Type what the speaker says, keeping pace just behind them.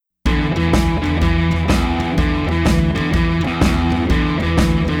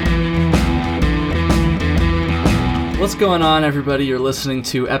What's going on, everybody? You're listening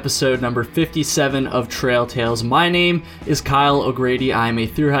to episode number 57 of Trail Tales. My name is Kyle O'Grady. I am a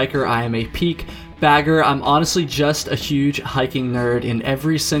thru hiker. I am a peak bagger. I'm honestly just a huge hiking nerd, and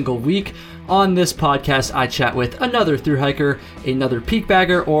every single week on this podcast, I chat with another thru hiker, another peak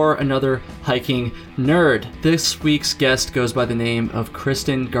bagger, or another hiking nerd. This week's guest goes by the name of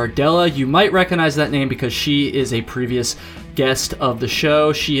Kristen Gardella. You might recognize that name because she is a previous guest of the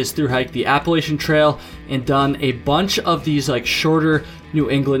show. She has thru hiked the Appalachian Trail and done a bunch of these like shorter New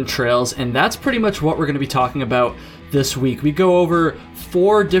England trails, and that's pretty much what we're going to be talking about this week. We go over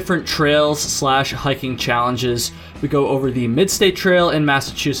 4 different trails / hiking challenges. We go over the Midstate Trail in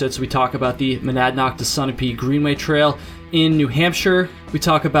Massachusetts. We talk about the Monadnock to Sunapee Greenway Trail in New Hampshire. We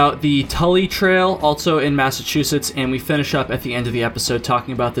talk about the Tully Trail, also in Massachusetts, and we finish up at the end of the episode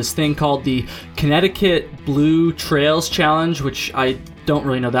talking about this thing called the Connecticut Blue Trails Challenge, which I don't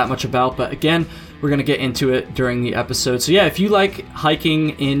really know that much about, but again, we're going to get into it during the episode. So yeah, if you like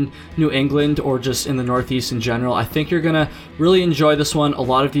hiking in New England or just in the Northeast in general, I think you're going to really enjoy this one. A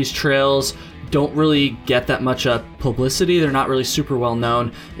lot of these trails don't really get that much publicity. They're not really super well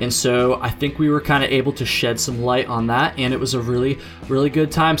known. And so I think we were kind of able to shed some light on that. And it was a really, really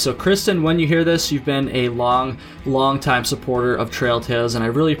good time. So Kristen, when you hear this, you've been a long time supporter of Trail Tales. And I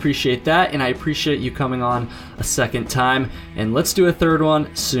really appreciate that. And I appreciate you coming on a second time. And let's do a third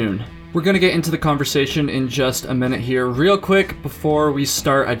one soon. We're going to get into the conversation in just a minute here. Real quick, before we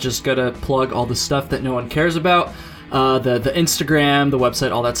start, I just got to plug all the stuff that no one cares about. The Instagram, the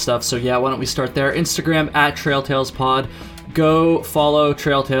website, all that stuff. So yeah, why don't we start there? Instagram at TrailTalesPod. Go follow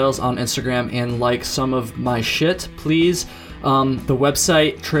Trail Tales on Instagram and like some of my shit, please. The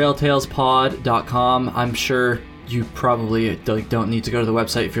website, trailtalespod.com. I'm sure you probably don't need to go to the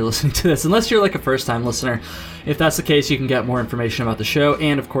website if you're listening to this, unless you're like a first-time listener. If that's the case, you can get more information about the show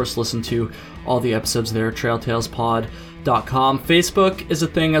and, of course, listen to all the episodes there, trailtalespod.com. Facebook is a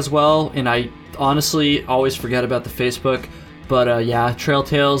thing as well, and I honestly always forget about the Facebook, but yeah, Trail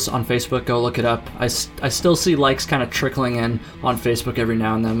Tales on Facebook, go look it up. I still see likes kind of trickling in on Facebook every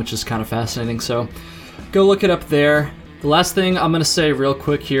now and then, which is kind of fascinating, so go look it up there. The last thing I'm going to say real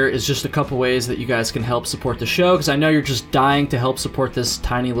quick here is just a couple ways that you guys can help support the show, because I know you're just dying to help support this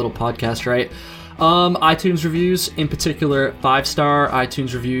tiny little podcast, right? iTunes reviews, in particular 5-star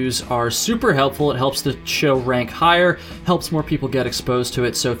iTunes reviews, are super helpful. It helps the show rank higher, helps more people get exposed to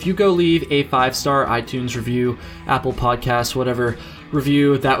it. So if you go leave a 5-star iTunes review, Apple Podcasts, whatever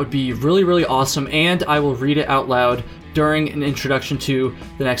review, that would be really, really awesome. And I will read it out loud during an introduction to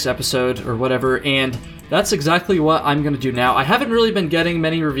the next episode or whatever. And that's exactly what I'm going to do now. I haven't really been getting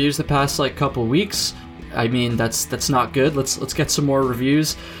many reviews the past couple weeks. I mean, that's not good. Let's get some more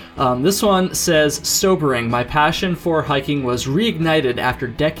reviews. This one says, sobering. My passion for hiking was reignited after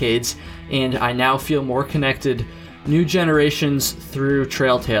decades, and I now feel more connected. New generations through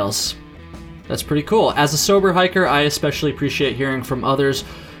Trail Tales. That's pretty cool. As a sober hiker, I especially appreciate hearing from others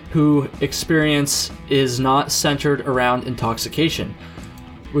whose experience is not centered around intoxication,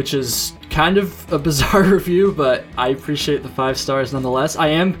 which is kind of a bizarre review, but I appreciate the 5 stars nonetheless. I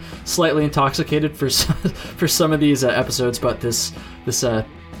am slightly intoxicated for some of these episodes, but this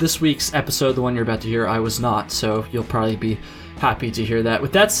week's episode, the one you're about to hear, I was not, so you'll probably be happy to hear that.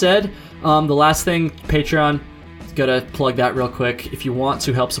 With that said, the last thing, Patreon, gotta plug that real quick. If you want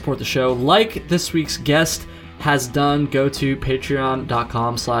to help support the show, like this week's guest has done, go to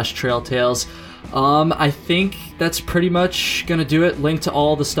patreon.com/trailtales. I think that's pretty much gonna do it. Link to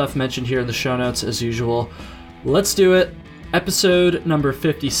all the stuff mentioned here in the show notes as usual. Let's do it. Episode number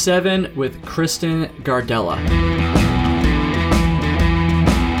 57 with Kristen Gardella.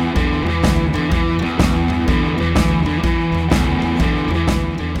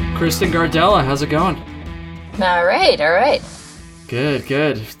 Kristen Gardella, how's it going? All right.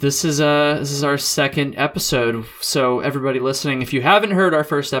 Good. This is our second episode. So everybody listening, if you haven't heard our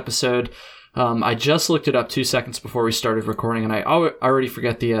first episode, I just looked it up 2 seconds before we started recording, and I already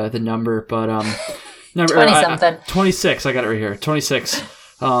forget the number, but number 20-something. 26. I got it right here. 26.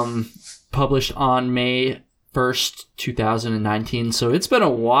 Published on May 1st, 2019. So it's been a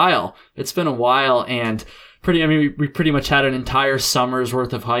while. And we pretty much had an entire summer's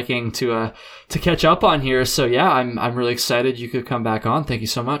worth of hiking to catch up on here. So yeah, I'm really excited you could come back on. Thank you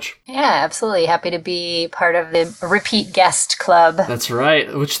so much. Yeah, absolutely. Happy to be part of the repeat guest club. That's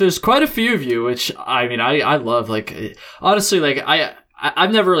right. Which there's quite a few of you, which I love. Honestly,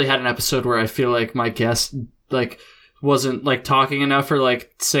 I've never really had an episode where I feel like my guest wasn't like talking enough or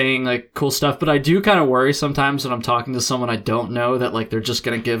like saying like cool stuff, but I do kind of worry sometimes when I'm talking to someone I don't know that like they're just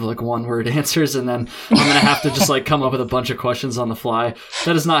gonna give like one word answers and then I'm gonna have to just like come up with a bunch of questions on the fly.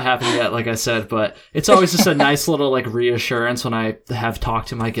 That has not happened yet, like I said, but it's always just a nice little like reassurance when I have talked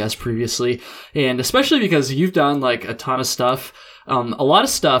to my guests previously, and especially because you've done like a ton of stuff, a lot of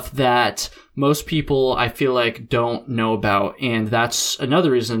stuff that most people I feel like don't know about, and that's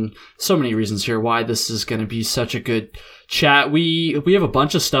another reason, so many reasons here why this is going to be such a good chat. We have a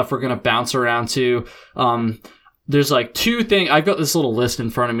bunch of stuff we're going to bounce around to. There's like two things. I've got this little list in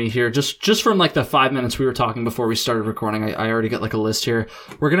front of me here, just from like the 5 minutes we were talking before we started recording. I already got like a list here.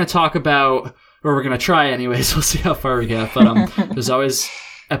 We're going to talk about, or we're going to try anyways. We'll see how far we get, but there's always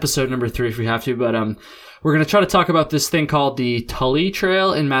episode number 3 if we have to, but we're going to try to talk about this thing called the Tully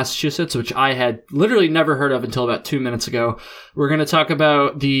Trail in Massachusetts, which I had literally never heard of until about 2 minutes ago. We're going to talk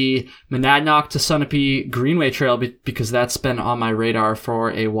about the Monadnock to Sunapee Greenway Trail because that's been on my radar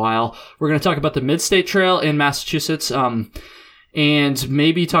for a while. We're going to talk about the Midstate Trail in Massachusetts, and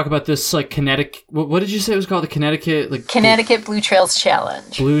maybe talk about this like Connecticut. What did you say it was called? The Connecticut Blue Trails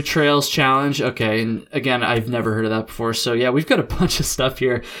Challenge. Blue Trails Challenge. Okay, and again, I've never heard of that before. So yeah, we've got a bunch of stuff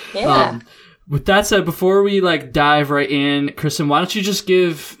here. Yeah. With that said, before we like dive right in, Kristen, why don't you just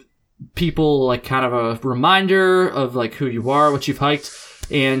give people like kind of a reminder of like who you are, what you've hiked,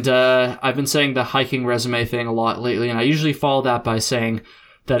 and I've been saying the hiking resume thing a lot lately, and I usually follow that by saying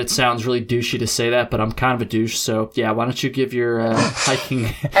that it sounds really douchey to say that, but I'm kind of a douche, so yeah, why don't you give your hiking?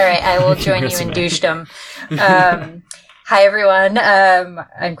 All right, I will join resume. you in douchedom. Hi, everyone.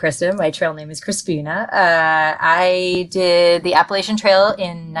 I'm Kristen. My trail name is Crispina. I did the Appalachian Trail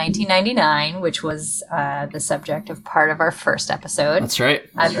in 1999, which was the subject of part of our first episode. That's right.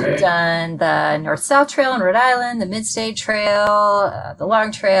 I've done the North-South Trail in Rhode Island, the Midstate Trail, the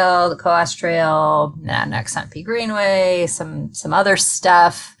Long Trail, the Coast Trail, Monadnock Sunapee Greenway, some other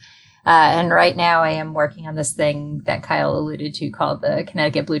stuff. And right now I am working on this thing that Kyle alluded to called the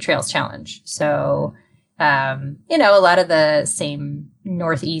Connecticut Blue Trails Challenge. So... a lot of the same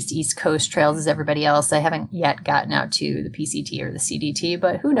Northeast, East Coast trails as everybody else. I haven't yet gotten out to the PCT or the CDT,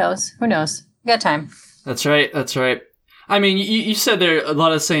 but who knows? Who knows? We got time. That's right. I mean, you said there are a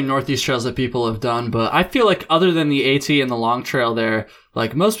lot of the same Northeast trails that people have done, but I feel like other than the AT and the Long Trail there,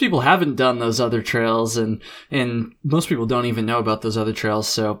 like most people haven't done those other trails, and most people don't even know about those other trails.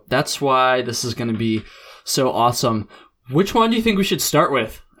 So that's why this is going to be so awesome. Which one do you think we should start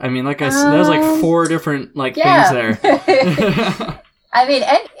with? I mean, like I said, there's like 4 different things there. I mean,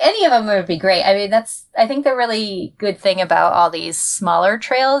 any of them would be great. I mean, I think the really good thing about all these smaller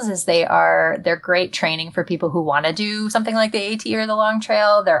trails is they're great training for people who want to do something like the AT or the Long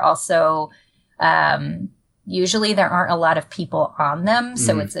Trail. They're also, usually there aren't a lot of people on them.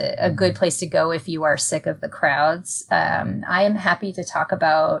 So it's a good place to go if you are sick of the crowds. I am happy to talk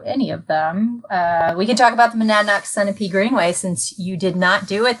about any of them. We can talk about the Monadnock Sunapee Greenway since you did not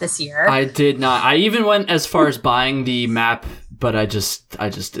do it this year. I did not. I even went as far as buying the map, but I just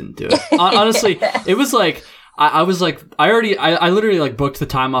didn't do it. Honestly, it was like, I was like, I literally like booked the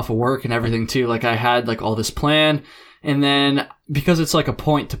time off of work and everything too. Like I had like all this plan. And then because it's like a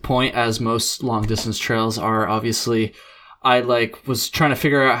point to point, as most long distance trails are, obviously, I like was trying to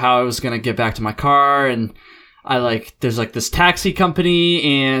figure out how I was going to get back to my car. And there's like this taxi company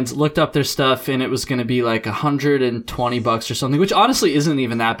and looked up their stuff, and it was going to be like $120 or something, which honestly isn't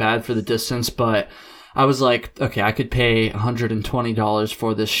even that bad for the distance. But I was like, okay, I could pay $120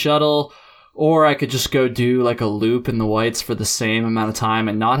 for this shuttle, or I could just go do like a loop in the Whites for the same amount of time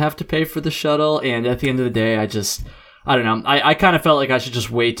and not have to pay for the shuttle. And at the end of the day, I don't know. I kind of felt like I should just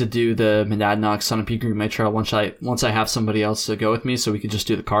wait to do the Monadnock Sunapee Greenway Trail once I have somebody else to go with me, so we could just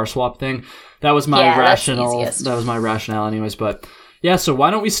do the car swap thing. That was my rationale. That was my rationale, anyways. But yeah, so why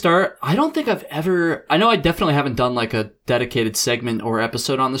don't we start? I don't think I know I definitely haven't done like a dedicated segment or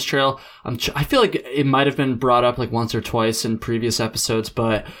episode on this trail. I feel like it might have been brought up like once or twice in previous episodes,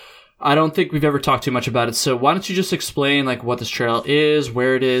 but I don't think we've ever talked too much about it. So why don't you just explain like what this trail is,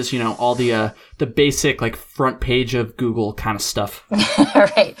 where it is, all the basic like front page of Google kind of stuff. All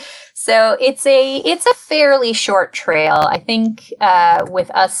right. So it's a fairly short trail. I think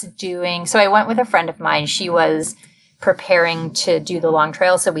with us doing, so I went with a friend of mine. She was preparing to do the Long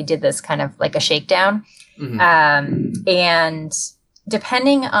Trail. So we did this kind of like a shakedown. Mm-hmm. And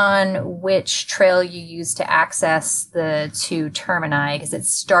depending on which trail you use to access the 2 termini, because it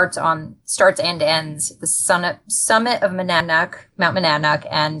starts and ends the summit of Mount Monadnock,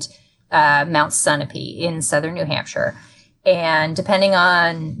 and Mount Sunapee in southern New Hampshire. And depending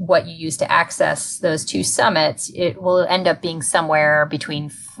on what you use to access those two summits, it will end up being somewhere between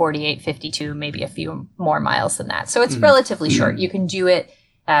 48, 52, maybe a few more miles than that. So it's relatively short. You can do it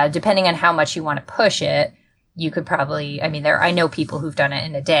depending on how much you want to push it. You could probably, I know people who've done it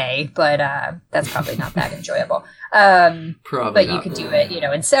in a day, but that's probably not that enjoyable. But you could do it,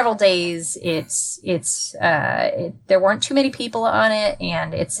 in several days. There weren't too many people on it,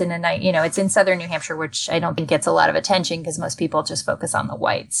 and it's in a night, it's in southern New Hampshire, which I don't think gets a lot of attention because most people just focus on the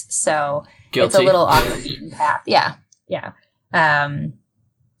whites. So Guilty. It's a little off the beaten path. Yeah.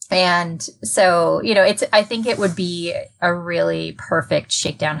 And so, I think it would be a really perfect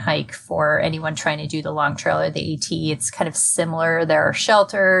shakedown hike for anyone trying to do the long trail or the AT. It's kind of similar. There are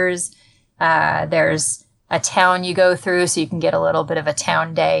shelters. There's a town you go through, so you can get a little bit of a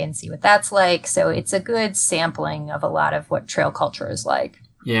town day and see what that's like. So it's a good sampling of a lot of what trail culture is like.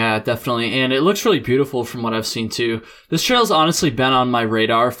 Yeah, definitely. And it looks really beautiful from what I've seen too. This trail's honestly been on my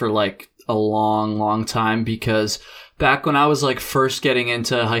radar for like a long, long time because back when I was like first getting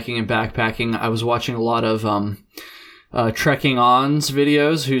into hiking and backpacking, I was watching a lot of Trekking On's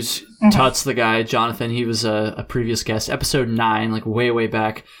videos, who's Tuts, the guy, Jonathan. He was a previous guest, episode 9, like way, way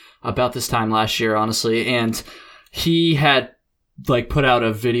back, about this time last year, honestly. And he had like put out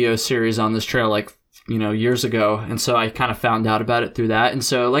a video series on this trail like, years ago. And so I kind of found out about it through that. And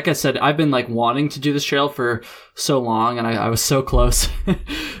so, like I said, I've been like wanting to do this trail for so long, and I was so close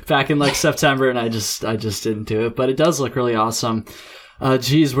back in like September, and I just didn't do it, but it does look really awesome.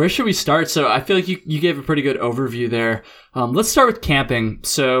 Geez, where should we start? So I feel like you gave a pretty good overview there. Let's start with camping.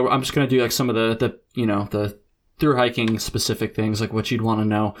 So I'm just going to do like some of the through hiking specific things, like what you'd want to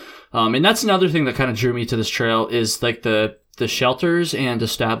know. And that's another thing that kind of drew me to this trail is like the shelters and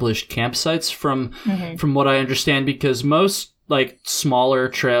established campsites from what I understand, because most like smaller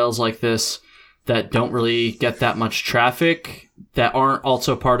trails like this that don't really get that much traffic, that aren't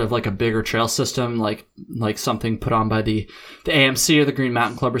also part of like a bigger trail system, like something put on by the AMC or the Green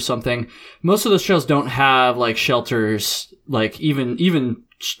Mountain Club or something. Most of those trails don't have like shelters, like even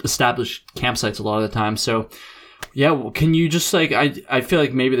established campsites a lot of the time. So yeah, well, can you just like, I feel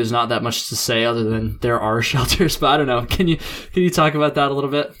like maybe there's not that much to say other than there are shelters, but I don't know. Can you talk about that a little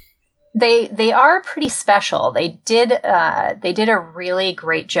bit? They are pretty special. They did a really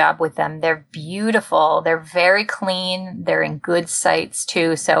great job with them. They're beautiful. They're very clean. They're in good sites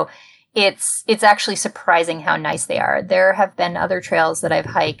too. So it's actually surprising how nice they are. There have been other trails that I've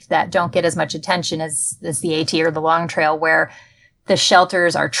hiked that don't get as much attention as the AT or the Long Trail, where the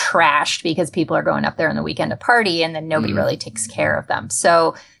shelters are trashed because people are going up there on the weekend to party, and then nobody really takes care of them.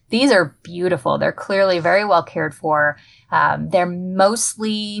 So these are beautiful. They're clearly very well cared for. They're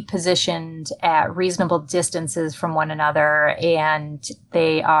mostly positioned at reasonable distances from one another, and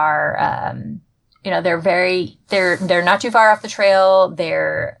they are, they're not too far off the trail.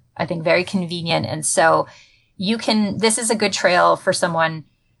 They're, I think, very convenient. And so this is a good trail for someone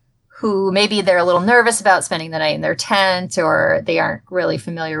who maybe they're a little nervous about spending the night in their tent, or they aren't really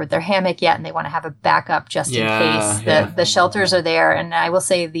familiar with their hammock yet and they want to have a backup just in case. The shelters are there. And I will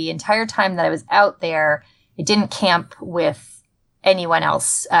say the entire time that I was out there, I didn't camp with anyone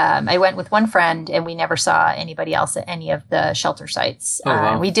else. I went with one friend, and we never saw anybody else at any of the shelter sites.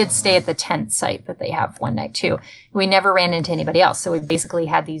 Wow. We did stay at the tent site that they have one night too. We never ran into anybody else. So we basically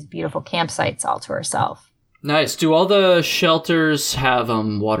had these beautiful campsites all to ourselves. Nice. Do all the shelters have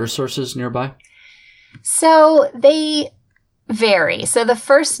water sources nearby? So they vary. So the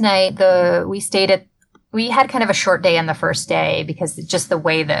first night, we had kind of a short day on the first day because just the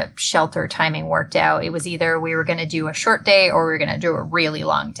way the shelter timing worked out. It was either we were going to do a short day or we were going to do a really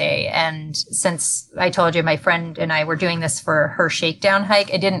long day. And since I told you my friend and I were doing this for her shakedown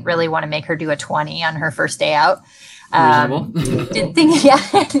hike, I didn't really want to make her do a 20 on her first day out. Didn't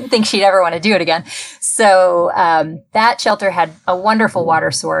think she'd ever want to do it again. So that shelter had a wonderful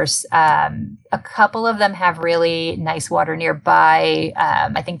water source. A couple of them have really nice water nearby.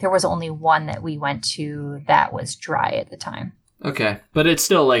 I think there was only one that we went to that was dry at the time. Okay, but it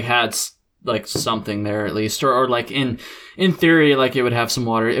still like had like something there at least, or like in theory, like it would have some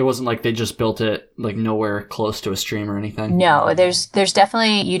water. It wasn't like they just built it like nowhere close to a stream or anything. No, there's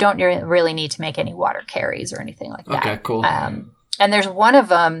definitely, you don't really need to make any water carries or anything like that. Okay, cool. And there's one of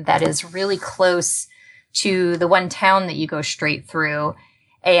them that is really close to the one town that you go straight through.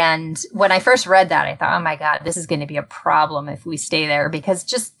 And when I first read that, I thought, oh my God, this is going to be a problem if we stay there,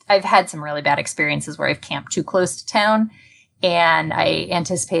 because I've had some really bad experiences where I've camped too close to town. And I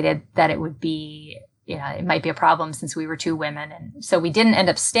anticipated that it would be, it might be a problem since we were two women. And so we didn't end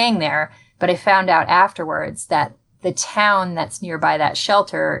up staying there. But I found out afterwards that the town that's nearby that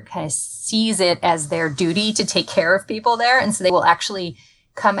shelter kind of sees it as their duty to take care of people there. And so they will actually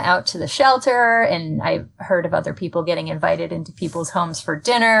come out to the shelter. And I've heard of other people getting invited into people's homes for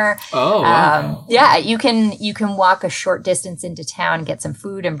dinner. Oh, wow. Yeah, you can walk a short distance into town, get some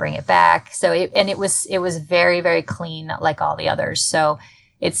food and bring it back. So it was very, very clean like all the others. So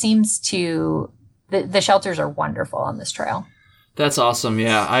it seems the shelters are wonderful on this trail. That's awesome.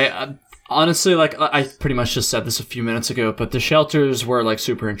 Yeah. I honestly, like, I pretty much just said this a few minutes ago, but the shelters were like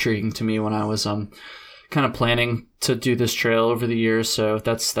super intriguing to me when I was kind of planning to do this trail over the years. So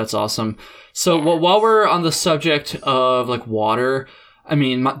that's awesome. So while we're on the subject of like water, I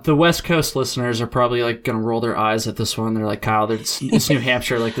mean, the West Coast listeners are probably like going to roll their eyes at this one. They're like, Kyle, it's New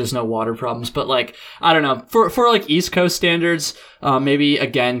Hampshire. Like, there's no water problems. But like, I don't know, for like East Coast standards, maybe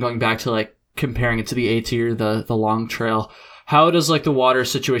again, going back to like comparing it to the AT or the long trail, how does like the water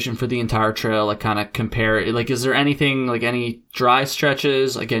situation for the entire trail like kind of compare? Like, is there anything like any dry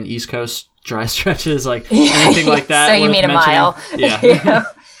stretches? Again, East Coast dry stretches, like anything like that? So you mean a mile? Yeah.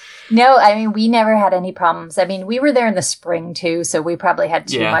 No, I mean, we never had any problems. I mean, we were there in the spring too, so we probably had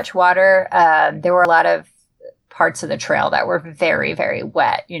too much water. There were a lot of parts of the trail that were very, very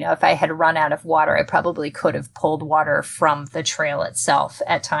wet. You know, if I had run out of water, I probably could have pulled water from the trail itself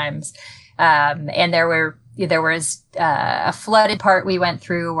at times. And there was a flooded part we went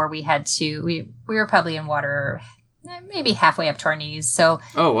through where we were probably in water maybe halfway up to our knees. So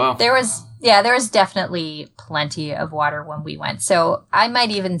oh wow, there was definitely plenty of water when we went. So I might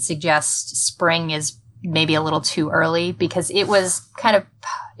even suggest spring is maybe a little too early because it was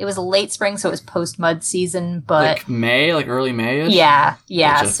late spring, so it was post mud season, but like May, like early May. Yeah.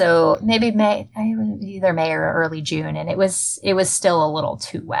 Gotcha. So maybe either May or early June, and it was still a little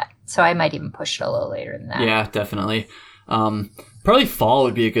too wet. So I might even push it a little later than that. Yeah, definitely. Probably fall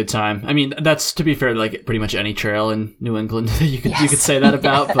would be a good time. I mean, that's, to be fair, like pretty much any trail in New England you could say that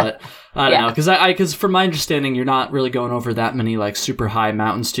about, but I don't know. Because from my understanding, you're not really going over that many like super high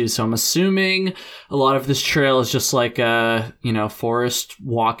mountains too. So I'm assuming a lot of this trail is just like, forest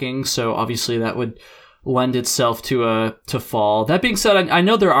walking. So obviously that would lend itself to fall. That being said, I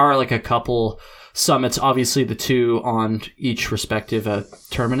know there are like a couple summits, obviously the two on each respective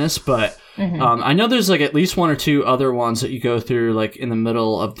terminus, but I know there's like at least one or two other ones that you go through like in the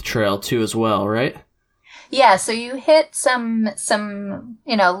middle of the trail too as well, right? Yeah, so you hit some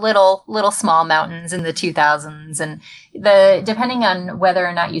little small mountains in the 2000s, and depending on whether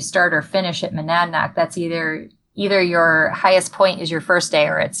or not you start or finish at Monadnock, that's either your highest point is your first day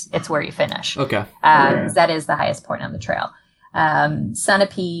or it's where you finish. Okay. That is the highest point on the trail.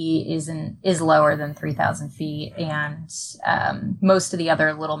 Sunapee is lower than 3,000 feet, and most of the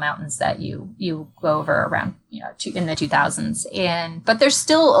other little mountains that you go over around in the 2000s, but there's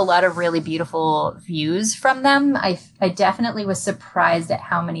still a lot of really beautiful views from them. I definitely was surprised at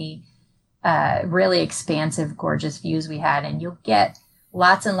how many really expansive, gorgeous views we had, and you'll get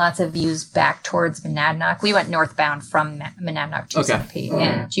lots and lots of views back towards Monadnock. We went northbound from Monadnock to Sunapee,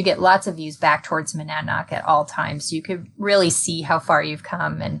 and you get lots of views back towards Monadnock at all times. So you could really see how far you've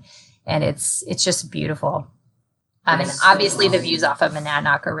come, and it's just beautiful. I mean, obviously the views off of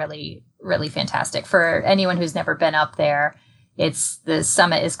Monadnock are really, really fantastic. For anyone who's never been up there, the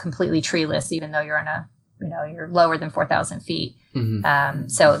summit is completely treeless, even though you're you're lower than 4,000 feet. Mm-hmm.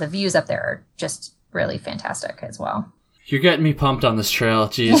 So the views up there are just really fantastic as well. You're getting me pumped on this trail.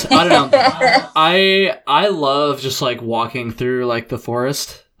 Jeez. I don't know. I love just like walking through like the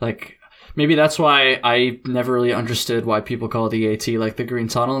forest. Like maybe that's why I never really understood why people call the AT like the Green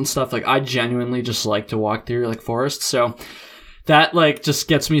Tunnel and stuff. Like I genuinely just like to walk through like forests. So that like just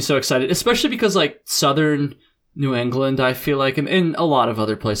gets me so excited, especially because like southern New England, I feel like, and in a lot of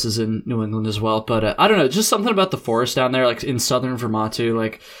other places in New England as well. But I don't know, just something about the forest down there, like in southern Vermont too.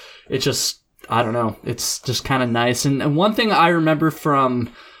 Like it just, I don't know. It's just kind of nice. And one thing I remember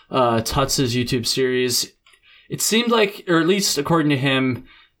from Tutz's YouTube series, it seemed like, or at least according to him,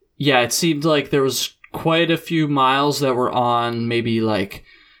 it seemed like there was quite a few miles that were on maybe like,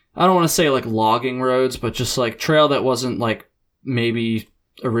 I don't want to say like logging roads, but just like trail that wasn't like maybe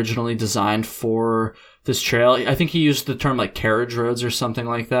originally designed for this trail. I think he used the term like carriage roads or something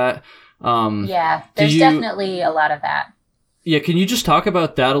like that. There's definitely a lot of that. Yeah, can you just talk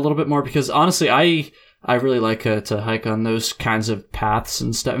about that a little bit more? Because honestly, I really like to hike on those kinds of paths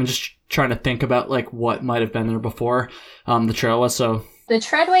and stuff. I'm just trying to think about like what might have been there before the trail was. So the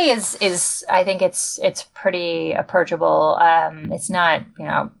treadway is I think it's pretty approachable. It's not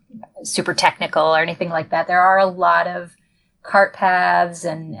super technical or anything like that. There are a lot of cart paths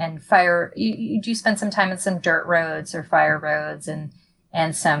and fire. You do spend some time on some dirt roads or fire roads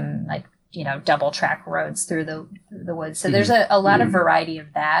and some like double track roads through the woods. So there's a lot of variety of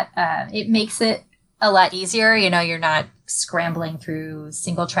that. It makes it a lot easier. You're not scrambling through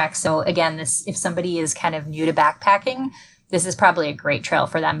single track. So again, if somebody is kind of new to backpacking, this is probably a great trail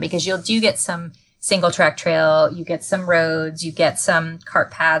for them, because you do get some single track trail, you get some roads, you get some cart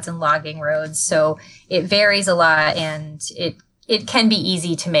paths and logging roads. So it varies a lot, and it can be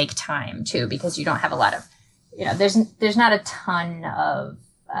easy to make time too, because you don't have a lot of, there's not a ton of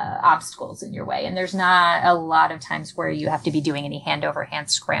obstacles in your way, and there's not a lot of times where you have to be doing any hand over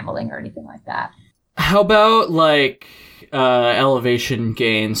hand scrambling or anything like that. How about like elevation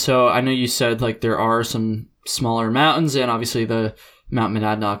gain? So I know you said like there are some smaller mountains, and obviously the Mount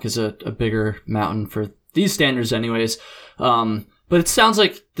Monadnock is a bigger mountain for these standards anyways. But it sounds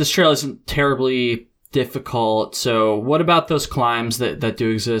like this trail isn't terribly difficult. So what about those climbs that do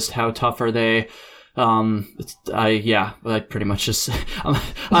exist? How tough are they? I pretty much just, I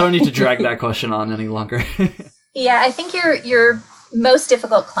don't need to drag that question on any longer. Yeah, I think your most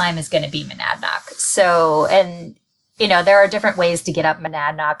difficult climb is going to be Monadnock. So, and there are different ways to get up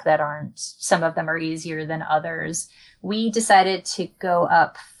Monadnock that some of them are easier than others. We decided to go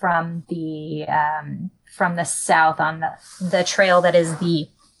up from the south on the trail that is the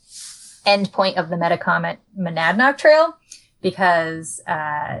end point of the Metacomet Monadnock Trail, because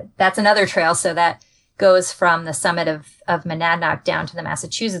that's another trail. So that goes from the summit of Monadnock down to the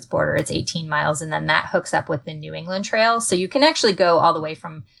Massachusetts border. It's 18 miles, and then that hooks up with the New England Trail. So you can actually go all the way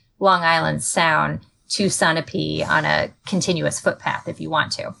from Long Island Sound to Sunapee on a continuous footpath if you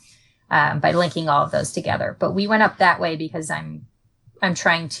want to, by linking all of those together. But we went up that way because I'm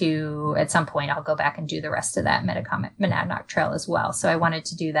trying to, at some point, I'll go back and do the rest of that Metacomet Monadnock Trail as well. So I wanted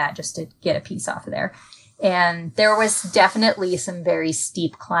to do that just to get a piece off of there. And there was definitely some very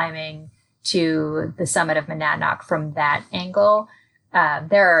steep climbing to the summit of Monadnock from that angle.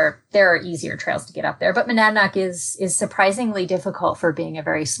 There are easier trails to get up there, but Monadnock is surprisingly difficult for being a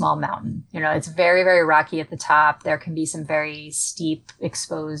very small mountain. It's very, very rocky at the top. There can be some very steep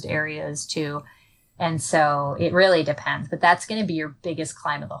exposed areas too. And so it really depends, but that's going to be your biggest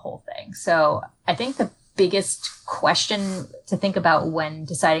climb of the whole thing. So I think the biggest question to think about when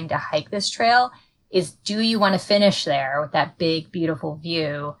deciding to hike this trail is, do you want to finish there with that big, beautiful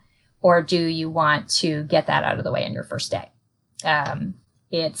view, or do you want to get that out of the way on your first day?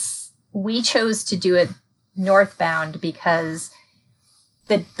 We chose to do it northbound because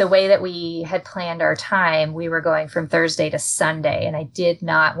the way that we had planned our time, we were going from Thursday to Sunday, and I did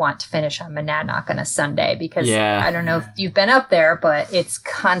not want to finish on Monadnock on a Sunday because I don't know if you've been up there, but it's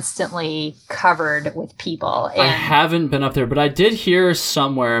constantly covered with people. And I haven't been up there, but I did hear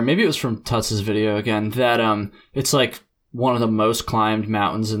somewhere, maybe it was from Tuts's video again, that it's like one of the most climbed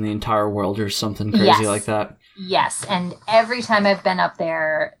mountains in the entire world or something crazy like that. Yes, and every time I've been up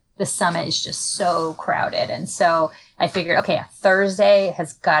there, the summit is just so crowded. And so I figured, okay, a Thursday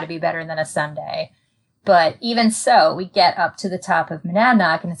has got to be better than a Sunday. But even so, we get up to the top of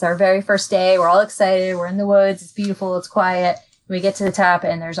Monadnock, and it's our very first day. We're all excited. We're in the woods. It's beautiful. It's quiet. We get to the top,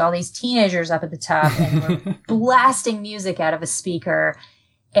 and there's all these teenagers up at the top, and we're blasting music out of a speaker.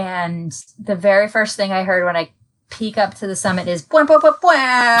 And the very first thing I heard when I peek up to the summit is "Bwah, bwah, bwah,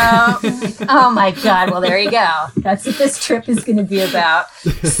 bwah." Oh my God. Well, there you go. That's what this trip is going to be about.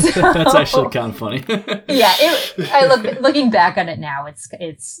 So, that's actually kind of funny. Yeah. Looking back on it now,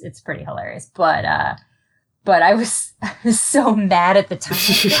 it's pretty hilarious. But I was so mad at the time.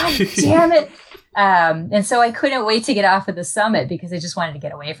 God damn it. And so I couldn't wait to get off of the summit because I just wanted to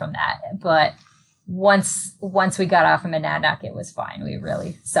get away from that. But once we got off of Monadnock, it was fine. We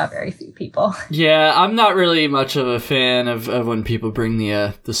really saw very few people. Yeah, I'm not really much of a fan of when people bring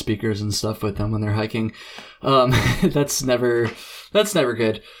the speakers and stuff with them when they're hiking. That's never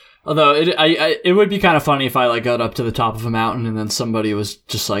good. Although it would be kind of funny if I like got up to the top of a mountain and then somebody was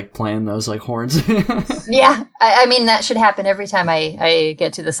just like playing those like horns. Yeah, I mean that should happen every time I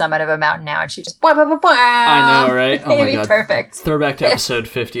get to the summit of a mountain now, and she just blah, blah, blah, blah. I know, right? Oh my God, perfect. Throwback to episode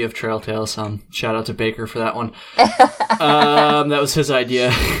 50 of Trail Tales. Shout out to Baker for that one. That was his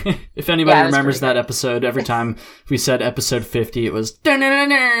idea. If anybody remembers that episode, every time we said episode 50, it was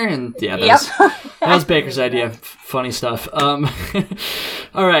and yeah, that was Baker's idea. Funny stuff. All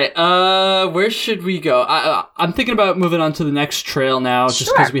right. Where should we go? I'm thinking about moving on to the next trail now,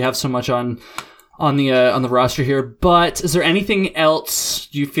 just because we have so much on the roster here. But is there anything else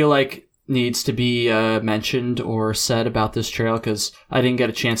you feel like needs to be mentioned or said about this trail? Because I didn't get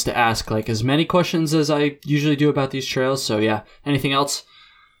a chance to ask like as many questions as I usually do about these trails. So yeah, anything else?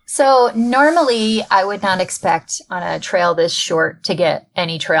 So normally I would not expect on a trail this short to get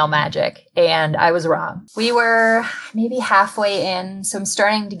any trail magic, and I was wrong. We were maybe halfway in, so I'm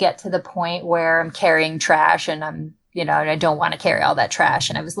starting to get to the point where I'm carrying trash and I don't want to carry all that trash.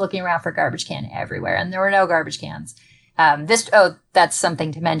 And I was looking around for garbage can everywhere, and there were no garbage cans. That's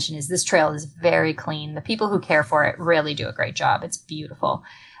something to mention is this trail is very clean. The people who care for it really do a great job. It's beautiful.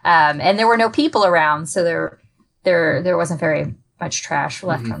 And there were no people around, so there wasn't very much trash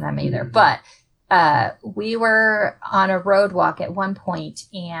left from them either. But we were on a road walk at one point,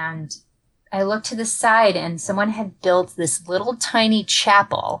 and I looked to the side, and someone had built this little tiny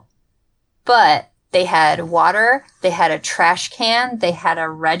chapel, but they had water, they had a trash can, they had a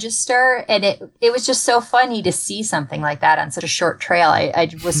register, and it was just so funny to see something like that on such a short trail. I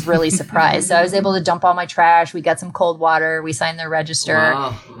was really surprised. So I was able to dump all my trash. We got some cold water. We signed their register.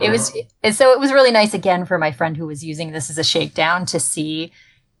 Wow. It was really nice again for my friend who was using this as a shakedown to see,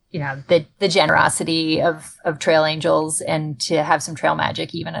 the generosity of trail angels and to have some trail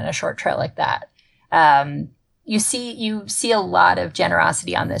magic even in a short trail like that. You see a lot of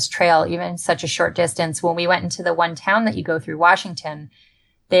generosity on this trail, even such a short distance. When we went into the one town that you go through, Washington,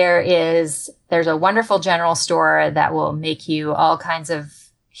 there's a wonderful general store that will make you all kinds of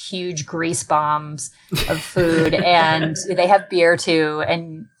huge grease bombs of food, and they have beer too.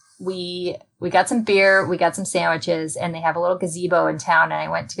 And we got some beer, we got some sandwiches, and they have a little gazebo in town. And I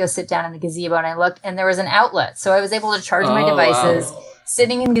went to go sit down in the gazebo, and I looked, and there was an outlet, so I was able to charge my devices,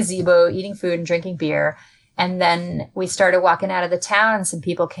 sitting in the gazebo, eating food and drinking beer. And then we started walking out of the town, and some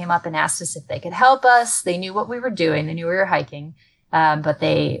people came up and asked us if they could help us. They knew what we were doing. They knew we were hiking. But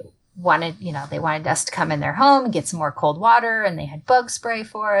they wanted us to come in their home and get some more cold water, and they had bug spray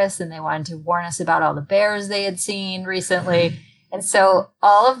for us, and they wanted to warn us about all the bears they had seen recently. And so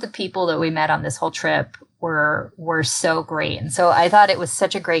all of the people that we met on this whole trip were so great. And so I thought it was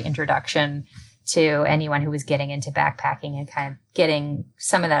such a great introduction to anyone who was getting into backpacking and kind of getting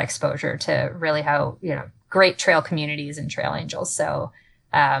some of that exposure to really how, great trail communities and trail angels. So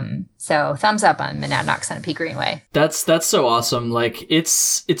thumbs up on Monadnock Sunapee Peak Greenway. That's so awesome. Like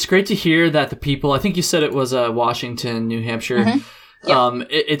it's great to hear that the people, I think you said it was Washington, New Hampshire. Mm-hmm. Yep.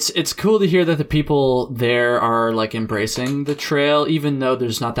 It's cool to hear that the people there are like embracing the trail, even though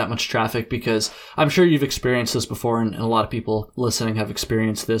there's not that much traffic, because I'm sure you've experienced this before, and a lot of people listening have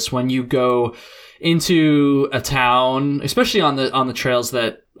experienced this. When you go into a town, especially on the trails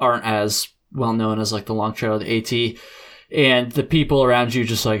that aren't as well known as like the Long Trail, the AT, and the people around you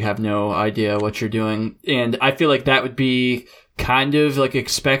just like have no idea what you're doing. And I feel like that would be kind of like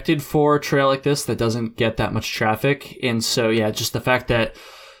expected for a trail like this that doesn't get that much traffic. And so, yeah, just the fact that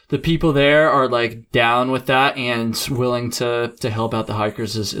the people there are like down with that and willing to help out the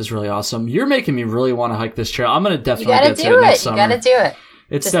hikers is really awesome. You're making me really want to hike this trail. I'm going to definitely get to it next summer. You got to do it.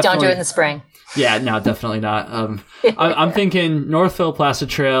 Just don't do it in the spring. Yeah, no, definitely not. I'm thinking Northville Placid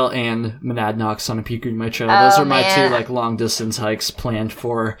Trail and Monadnock Sunapee Peak Greenway Trail. Those are my two like long distance hikes planned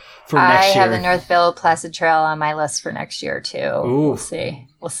for next year. I have the Northville Placid Trail on my list for next year too. Ooh.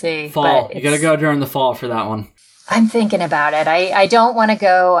 We'll see. Fall. You got to go during the fall for that one. I'm thinking about it. I don't want to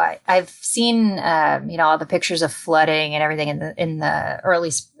go. I've seen all the pictures of flooding and everything in the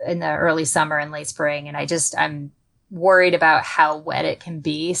early summer and late spring, and I'm worried about how wet it can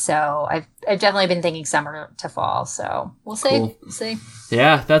be. So I've definitely been thinking summer to fall. So we'll see. Cool. We'll see.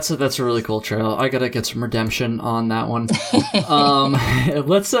 Yeah, that's a really cool trail. I gotta get some redemption on that one.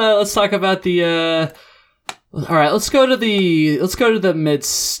 Let's talk about the. All right, let's go to the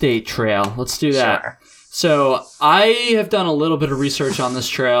Mid-State Trail. Let's do that. Sure. So I have done a little bit of research on this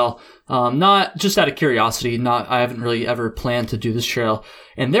trail. Not just out of curiosity, I haven't really ever planned to do this trail.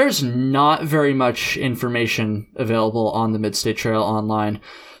 And there's not very much information available on the Mid-State Trail online.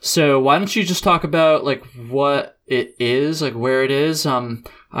 So why don't you just talk about like what it is, like where it is? I'm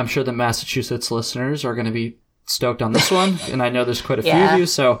sure the Massachusetts listeners are going to be stoked on this one. And I know there's quite a few of you.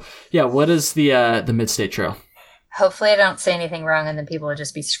 So yeah, what is the Mid-State Trail? Hopefully I don't say anything wrong and then people will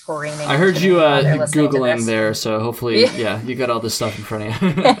just be screaming. I heard you Googling there, so hopefully, you got all this stuff in front of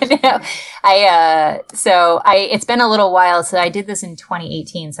you. No, it's been a little while, so I did this in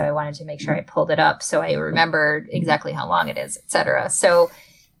 2018, so I wanted to make sure I pulled it up so I remembered exactly how long it is, etc. So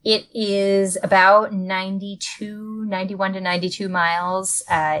it is about 91 to 92 miles.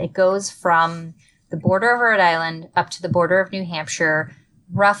 It goes from the border of Rhode Island up to the border of New Hampshire,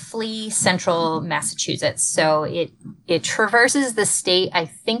 roughly central Massachusetts. So it traverses the state. I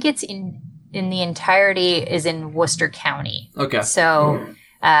think it's in the entirety is in Worcester County. Okay. So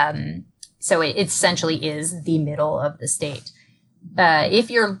it essentially is the middle of the state. if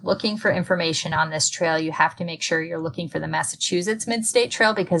you're looking for information on this trail, you have to make sure you're looking for the Massachusetts Mid-State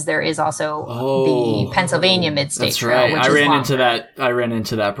Trail, because there is also the Pennsylvania Mid-State Trail. That's right. I ran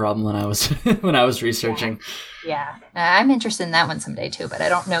into that problem when I was when I was researching. Yeah. I'm interested in that one someday too, but I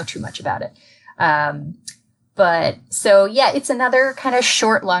don't know too much about it. But so, yeah, it's another kind of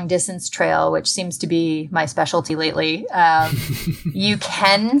short, long distance trail, which seems to be my specialty lately. You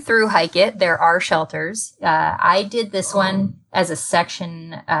can through hike it. There are shelters. I did this one as a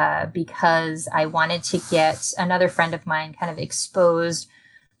section because I wanted to get another friend of mine kind of exposed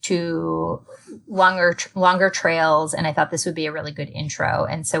to longer trails. And I thought this would be a really good intro.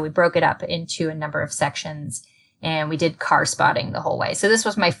 And so we broke it up into a number of sections. And we did car spotting the whole way. So this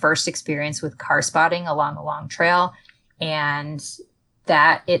was my first experience with car spotting along a long trail. And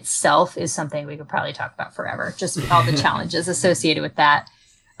that itself is something we could probably talk about forever. Just all the challenges associated with that.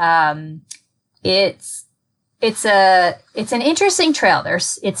 It's an interesting trail.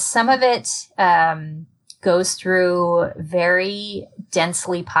 Some of it goes through very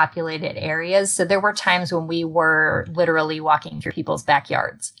densely populated areas. So there were times when we were literally walking through people's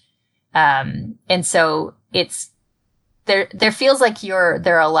backyards. And so there feels like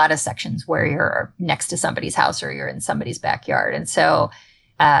there are a lot of sections where you're next to somebody's house or you're in somebody's backyard. And so,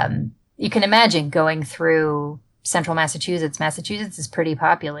 you can imagine going through central Massachusetts. Massachusetts is pretty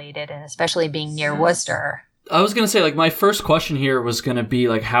populated, and especially being near Worcester. I was going to say, like, my first question here was going to be,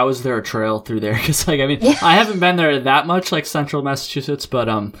 like, how is there a trail through there? Because, like, I mean, I haven't been there that much, like, central Massachusetts, but,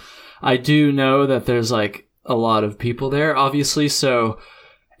 I do know that there's, like, a lot of people there, obviously. So,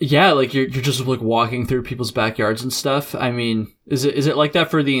 yeah, like you're just like walking through people's backyards and stuff. I mean, is it like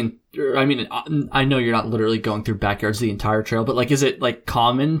that for I mean, I know you're not literally going through backyards the entire trail, but like, is it like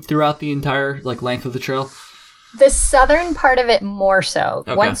common throughout the entire like length of the trail? The southern part of it more so.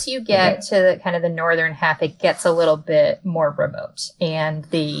 Okay. Once you get to the kind of the northern half, it gets a little bit more remote, and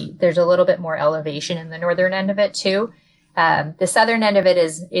there's a little bit more elevation in the northern end of it too. The southern end of it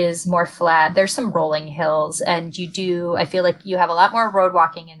is more flat. There's some rolling hills, and I feel like you have a lot more road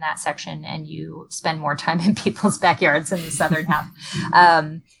walking in that section, and you spend more time in people's backyards in the southern half.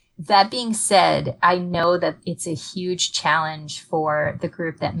 That being said, I know that it's a huge challenge for the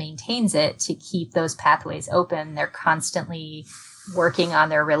group that maintains it to keep those pathways open. They're constantly working on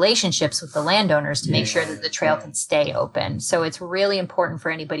their relationships with the landowners to make sure that the trail can stay open. So it's really important for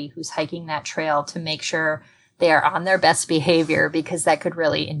anybody who's hiking that trail to make sure they are on their best behavior, because that could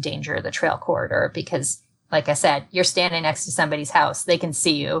really endanger the trail corridor. Because, like I said, you're standing next to somebody's house. They can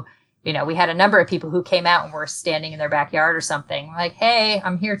see you. You know, we had a number of people who came out and were standing in their backyard or something. Like, hey,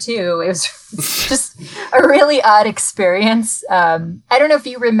 I'm here too. It was just a really odd experience. I don't know if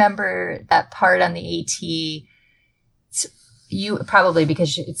you remember that part on the AT. You probably,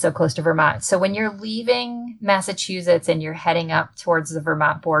 because it's so close to Vermont. So when you're leaving Massachusetts and you're heading up towards the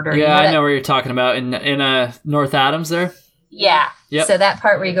Vermont border. Yeah, I know where you're talking about in North Adams there. Yeah. Yep. So that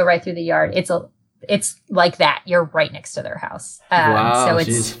part where you go right through the yard, it's like that. You're right next to their house. Wow, so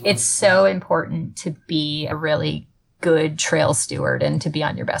it's so important to be a really good trail steward and to be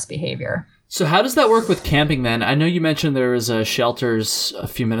on your best behavior. So how does that work with camping then? I know you mentioned there was shelters a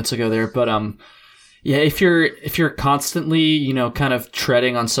few minutes ago there, but yeah, if you're constantly, you know, kind of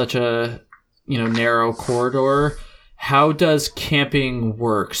treading on such a, you know, narrow corridor, how does camping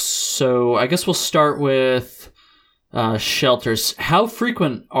work? So I guess we'll start with shelters. How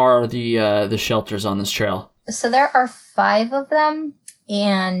frequent are the shelters on this trail? So there are 5 of them,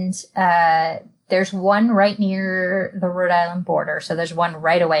 and there's one right near the Rhode Island border. So there's one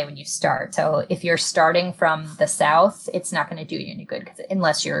right away when you start. So if you're starting from the south, it's not going to do you any good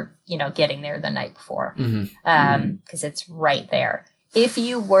unless you're, you know, getting there the night before, because it's right there.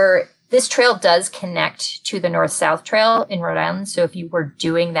 This trail does connect to the North-South Trail in Rhode Island. So if you were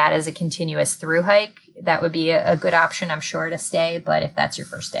doing that as a continuous through hike, that would be a good option, I'm sure, to stay. But if that's your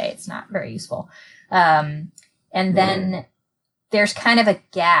first day, it's not very useful. And then there's kind of a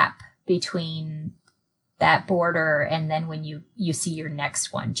gap between that border and then when you see your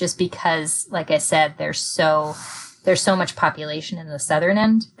next one, just because, like I said, there's so much population in the southern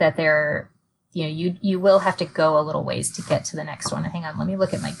end that you will have to go a little ways to get to the next one. Hang on, let me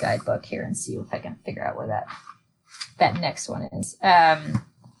look at my guidebook here and see if I can figure out where that next one is.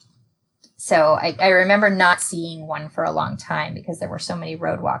 So I remember not seeing one for a long time because there were so many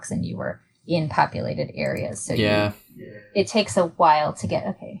roadwalks and you were in populated areas. So it takes a while to get,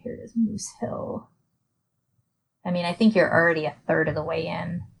 okay, here it is, Moose Hill. I mean, I think you're already a third of the way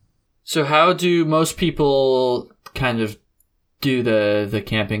in. So how do most people kind of do the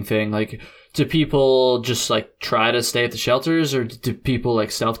camping thing? Like, do people just like try to stay at the shelters, or do people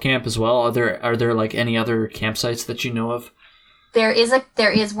like stealth camp as well? Are there like any other campsites that you know of? there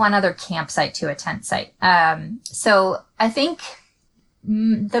is one other campsite to a tent site. So I think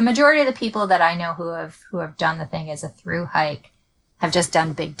the majority of the people that I know who have done the thing as a through hike have just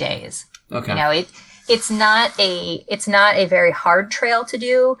done big days. Okay. You know, it's not a very hard trail to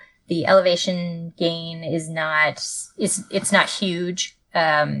do. The elevation gain is not huge.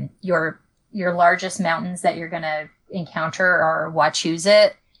 Your largest mountains that you're gonna encounter are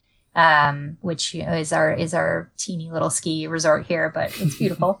Wachusett, which is our teeny little ski resort here, but it's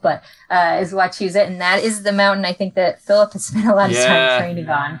beautiful. But is Wachusett, and that is the mountain I think that Philip has spent a lot of time training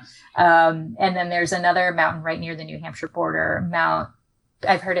on. And then there's another mountain right near the New Hampshire border,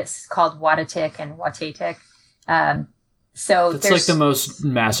 I've heard it's called Watatik and Watatik. So it's like the most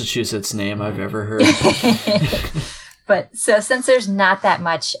Massachusetts name I've ever heard. But so since there's not that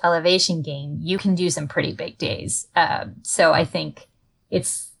much elevation gain, you can do some pretty big days. So I think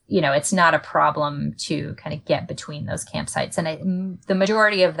it's not a problem to kind of get between those campsites. And the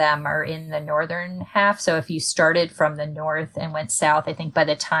majority of them are in the northern half. So if you started from the north and went south, I think by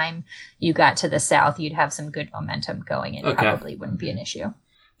the time you got to the south, you'd have some good momentum going and probably wouldn't be an issue.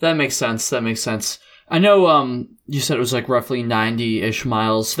 That makes sense. I know you said it was like roughly 90-ish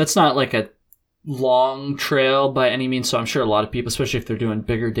miles. That's not like a long trail by any means. So I'm sure a lot of people, especially if they're doing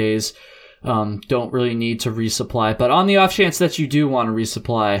bigger days, don't really need to resupply. But on the off chance that you do want to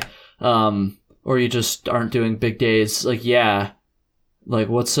resupply, or you just aren't doing big days, like,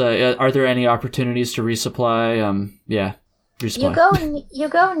 what's, are there any opportunities to resupply? Resupply. You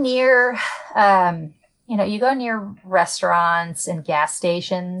go near, you go near restaurants and gas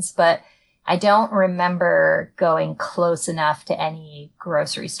stations, but I don't remember going close enough to any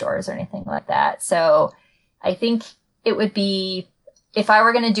grocery stores or anything like that. So I think it would be, if I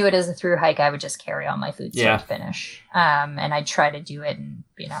were going to do it as a through hike, I would just carry all my food start to finish. And I'd try to do it in,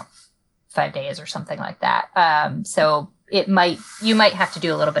 5 days or something like that. So you might have to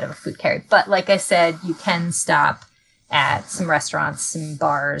do a little bit of a food carry, but like I said, you can stop at some restaurants, some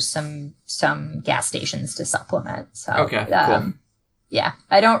bars, some gas stations to supplement. So, okay, cool. Yeah,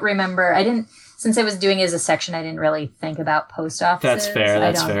 I don't remember. Since I was doing it as a section, I didn't really think about post offices.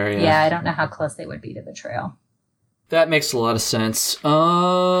 That's fair. Yeah, I don't know how close they would be to the trail. That makes a lot of sense.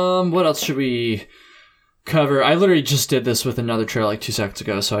 What else should we cover? I literally just did this with another trail like 2 seconds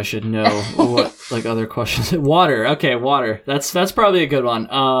ago, so I should know what other questions. Water. Okay, water. That's probably a good one.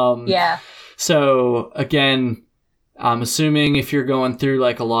 Yeah. So again, I'm assuming if you're going through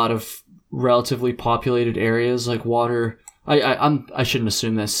like a lot of relatively populated areas, like water. I shouldn't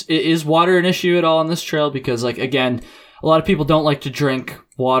assume this. Is water an issue at all on this trail? Because like again, a lot of people don't like to drink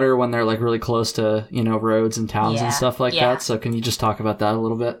water when they're like really close to, roads and towns and stuff like that. So can you just talk about that a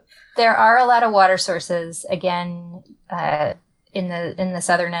little bit? There are a lot of water sources. Again, in the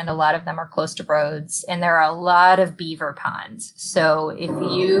southern end, a lot of them are close to roads, and there are a lot of beaver ponds. So if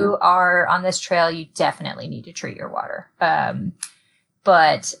you are on this trail, you definitely need to treat your water.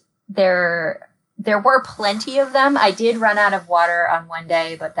 But there were plenty of them. I did run out of water on one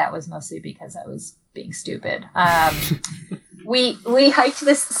day, but that was mostly because I was being stupid. We hiked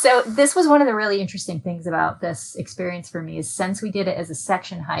this. So this was one of the really interesting things about this experience for me is since we did it as a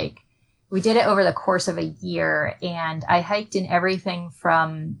section hike, we did it over the course of a year, and I hiked in everything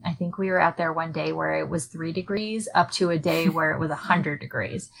from, I think we were out there one day where it was 3 degrees up to a day where it was 100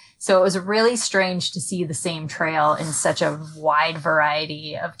 degrees. So it was really strange to see the same trail in such a wide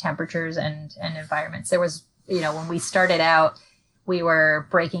variety of temperatures and environments. There was, when we started out, we were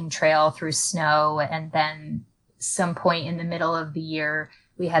breaking trail through snow, and then some point in the middle of the year,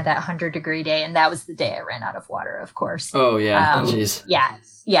 we had that 100-degree day, and that was the day I ran out of water, of course. Oh, yeah. Jeez.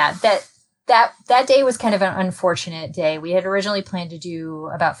 Yeah. That day was kind of an unfortunate day. We had originally planned to do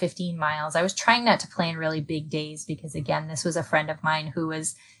about 15 miles. I was trying not to plan really big days because, again, this was a friend of mine who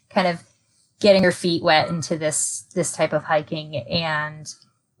was kind of getting her feet wet into this type of hiking. And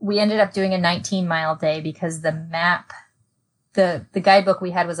we ended up doing a 19-mile day because the map, the guidebook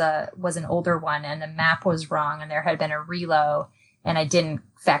we had was an older one, and the map was wrong, and there had been a reload, and I didn't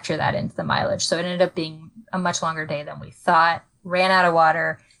factor that into the mileage. So it ended up being a much longer day than we thought. Ran out of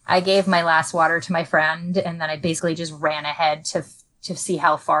water. I gave my last water to my friend, and then I basically just ran ahead to see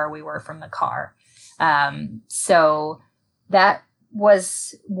how far we were from the car. So that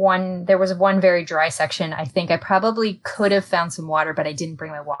was there was one very dry section. I think I probably could have found some water, but I didn't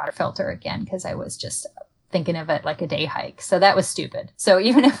bring my water filter again because I was just thinking of it like a day hike. So that was stupid. So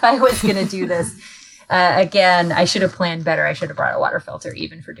even if I was going to do this again, I should have planned better. I should have brought a water filter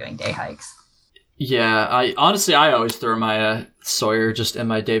even for doing day hikes. Yeah, I always throw my Sawyer just in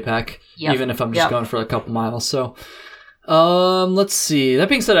my day pack, even if I'm just going for a couple miles. So, let's see. That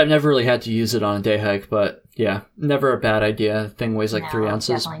being said, I've never really had to use it on a day hike, but Yeah, never a bad idea. Thing weighs like 3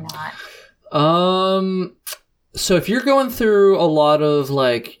 ounces. Definitely not. So if you're going through a lot of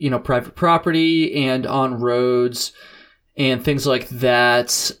like, private property and on roads and things like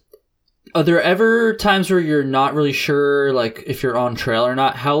that, are there ever times where you're not really sure, like, if you're on trail or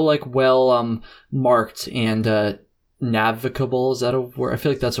not? How, like, well marked and navigable, is that a word? I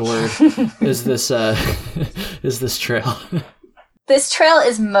feel like that's a word. is this trail? This trail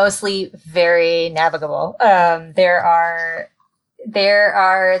is mostly very navigable. They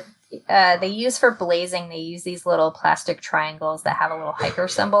use for blazing, they use these little plastic triangles that have a little hiker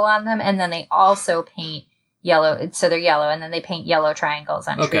symbol on them. And then they also paint yellow. So they're yellow, and then they paint yellow triangles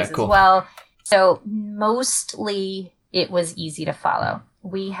on trees as well. So mostly it was easy to follow.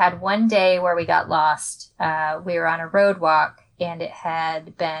 We had one day where we got lost. We were on a road walk, and it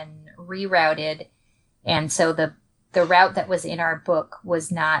had been rerouted. And so the route that was in our book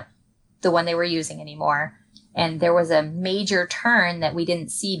was not the one they were using anymore. And there was a major turn that we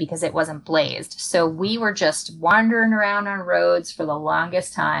didn't see because it wasn't blazed. So we were just wandering around on roads for the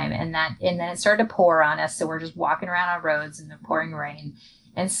longest time. And then it started to pour on us. So we're just walking around on roads in the pouring rain.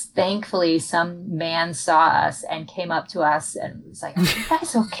 And thankfully, some man saw us and came up to us and was like, "Are you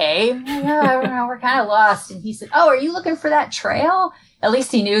guys okay?" I don't know. We're kind of lost. And he said, "Oh, are you looking for that trail?" At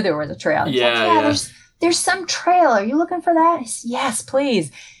least he knew there was a trail. He's like, yeah, there's some trail. Are you looking for that? I said, "Yes, please."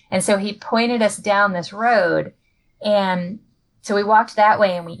 And so he pointed us down this road. And so we walked that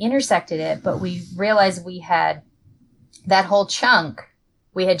way and we intersected it, but we realized we had that whole chunk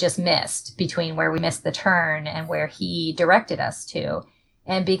we had just missed between where we missed the turn and where he directed us to.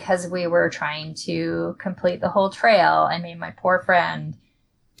 And because we were trying to complete the whole trail, I made my poor friend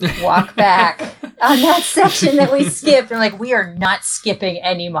walk back on that section that we skipped. And like, we are not skipping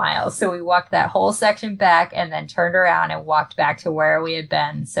any miles. So we walked that whole section back and then turned around and walked back to where we had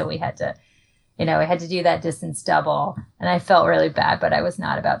been. So we had to, we had to do that distance double. And I felt really bad, but I was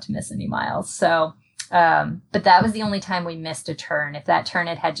not about to miss any miles. So, but that was the only time we missed a turn. If that turn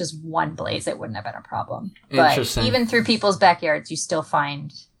had just one blaze, it wouldn't have been a problem. But even through people's backyards, you still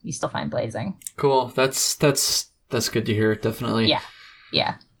find blazing. Cool. That's good to hear. Definitely.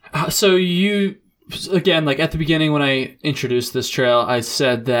 Yeah. So you, again, like at the beginning when I introduced this trail, I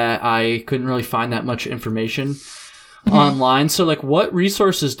said that I couldn't really find that much information online. So like what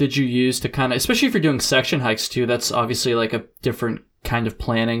resources did you use to kind of, especially if you're doing section hikes too, that's obviously like a different kind of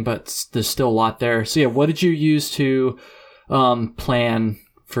planning, but there's still a lot there. So yeah, what did you use to plan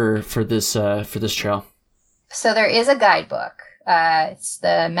for this trail? So there is a guidebook. It's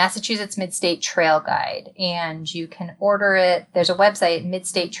the Massachusetts Mid-State Trail Guide, and you can order it. There's a website,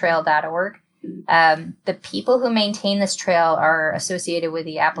 midstatetrail.org. The people who maintain this trail are associated with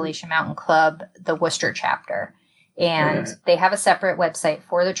the Appalachian Mountain Club, the Worcester chapter, and they have a separate website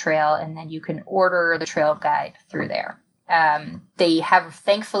for the trail, and then you can order the trail guide through there. They have,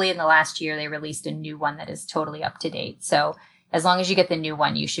 thankfully, in the last year, they released a new one that is totally up to date. So as long as you get the new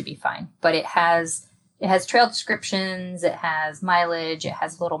one, you should be fine. But it has trail descriptions, it has mileage, it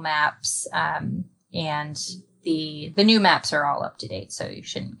has little maps, and the new maps are all up to date, so you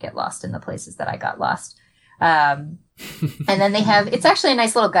shouldn't get lost in the places that I got lost. And then it's actually a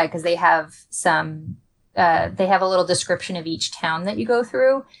nice little guide because they have a little description of each town that you go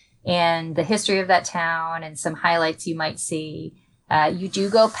through and the history of that town and some highlights you might see. You do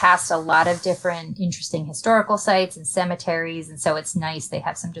go past a lot of different interesting historical sites and cemeteries. And so it's nice. They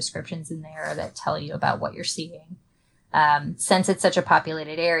have some descriptions in there that tell you about what you're seeing. Since it's such a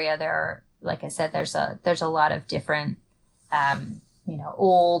populated area, there are, like I said, there's a lot of different,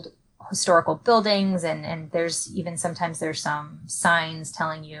 old historical buildings. And there's even sometimes there's some signs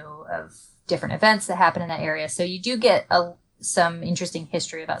telling you of different events that happen in that area. So you do get some interesting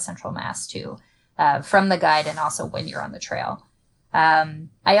history about Central Mass too, from the guide and also when you're on the trail.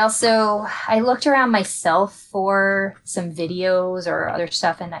 I looked around myself for some videos or other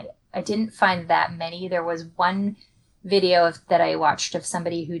stuff, and I didn't find that many. There was one video that I watched of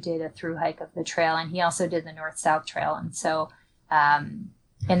somebody who did a through hike of the trail, and he also did the North-South Trail. And so, and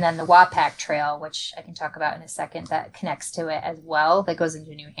then the Wapak Trail, which I can talk about in a second, that connects to it as well, that goes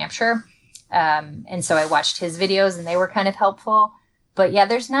into New Hampshire. And so I watched his videos and they were kind of helpful, but yeah,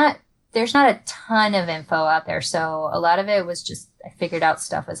 there's not a ton of info out there. So a lot of it was just, I figured out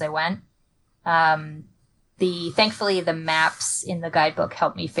stuff as I went. Thankfully the maps in the guidebook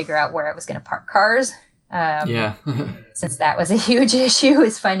helped me figure out where I was going to park cars. Since that was a huge issue,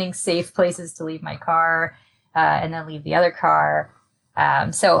 is finding safe places to leave my car, and then leave the other car.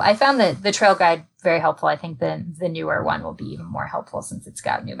 So I found the trail guide very helpful. I think the newer one will be even more helpful since it's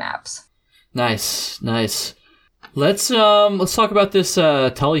got new maps. Nice. Let's talk about this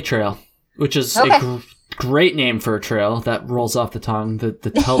Tully Trail, which is a great name for a trail that rolls off the tongue.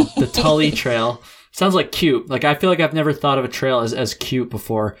 The Tully Trail. Sounds like cute. Like, I feel like I've never thought of a trail as cute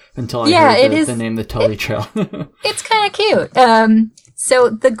before until I heard the name the Tully Trail. It's kind of cute.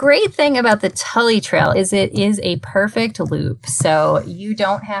 So the great thing about the Tully Trail is it is a perfect loop. So you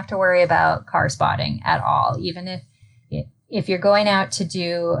don't have to worry about car spotting at all. Even if you're going out to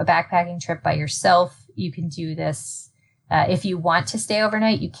do a backpacking trip by yourself, you can do this. If you want to stay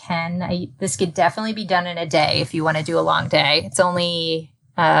overnight, you can. This could definitely be done in a day if you want to do a long day. It's only,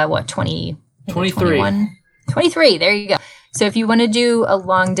 23. 23. There you go. So if you want to do a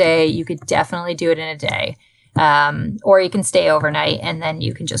long day, you could definitely do it in a day. Or you can stay overnight and then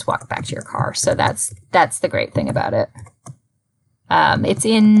you can just walk back to your car. So that's the great thing about it. It's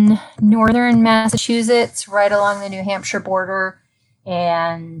in northern Massachusetts, right along the New Hampshire border.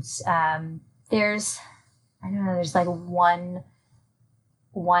 And there's like one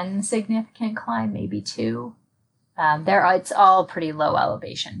significant climb, maybe two. It's all pretty low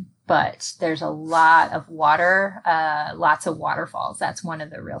elevation, but there's a lot of water, lots of waterfalls. That's one of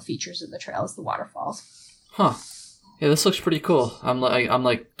the real features of the trail is the waterfalls. Huh. Yeah, this looks pretty cool. I'm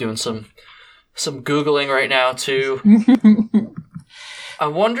like doing some Googling right now too. I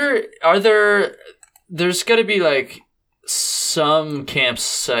wonder, there's got to be like some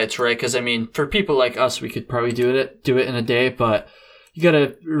campsites, right? Because I mean, for people like us, we could probably do it in a day, but you got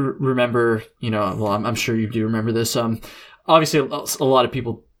to remember, I'm sure you do remember this. Obviously, a lot of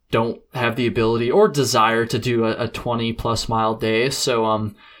people don't have the ability or desire to do a 20 plus mile day.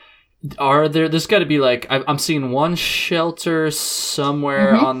 So, there's got to be like, I'm seeing one shelter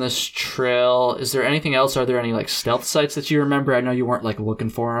somewhere on this trail. Is there anything else? Are there any like stealth sites that you remember? I know you weren't like looking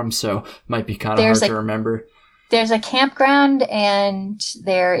for them, so it might be kind of hard to remember. There's a campground and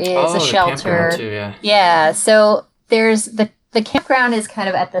there is a shelter. Too, yeah. So there's the campground is kind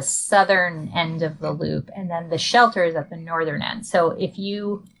of at the southern end of the loop, and then the shelter is at the northern end. So if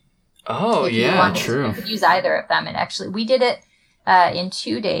you true. You could use either of them. And actually, we did it in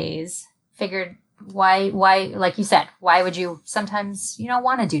 2 days. Figured why, like you said, why would you sometimes,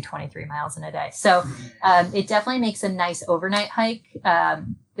 want to do 23 miles in a day? So it definitely makes a nice overnight hike.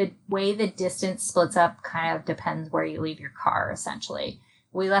 The way the distance splits up kind of depends where you leave your car, essentially.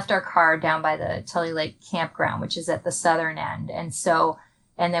 We left our car down by the Tully Lake campground, which is at the southern end. And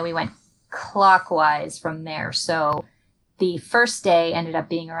then we went clockwise from there. So the first day ended up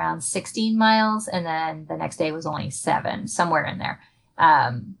being around 16 miles, and then the next day was only 7, somewhere in there.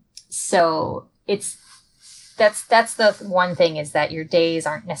 So that's the one thing, is that your days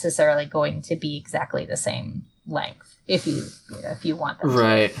aren't necessarily going to be exactly the same length if you want them.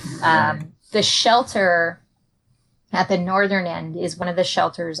 Right. The shelter at the northern end is one of the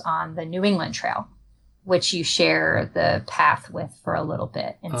shelters on the New England Trail, which you share the path with for a little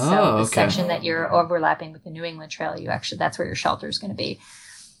bit. And so the section that you're overlapping with the New England Trail, that's where your shelter is going to be.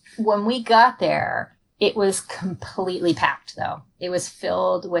 When we got there, it was completely packed, though. It was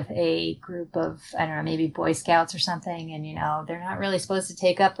filled with a group of, I don't know, maybe Boy Scouts or something. And, they're not really supposed to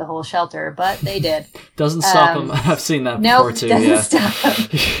take up the whole shelter, but they did. Doesn't stop them. I've seen that before, too. Doesn't stop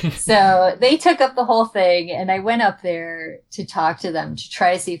them. So they took up the whole thing. And I went up there to talk to them to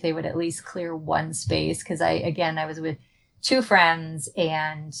try to see if they would at least clear one space. Because I was with 2 friends,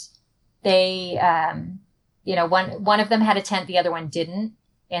 and they, one of them had a tent, the other one didn't.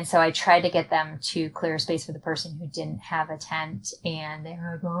 And so I tried to get them to clear a space for the person who didn't have a tent. And they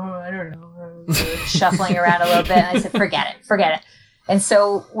were like, I don't know, shuffling around a little bit. And I said, forget it. And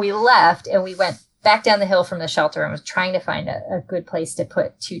so we left and we went back down the hill from the shelter and was trying to find a good place to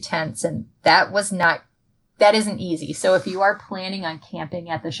put 2 tents. And that isn't easy. So if you are planning on camping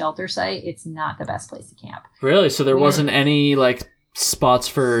at the shelter site, it's not the best place to camp. Really? So there wasn't any like spots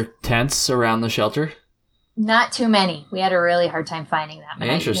for tents around the shelter? Not too many. We had a really hard time finding them. And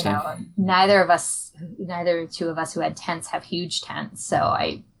interesting. Neither 2 of us who had tents have huge tents. So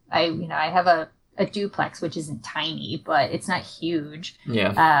I have a duplex, which isn't tiny, but it's not huge.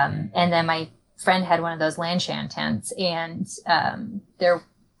 Yeah. And then my friend had one of those Lanshan tents, and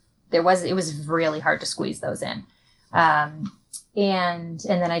it was really hard to squeeze those in. And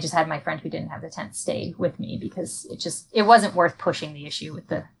then I just had my friend who didn't have the tent stay with me because it wasn't worth pushing the issue with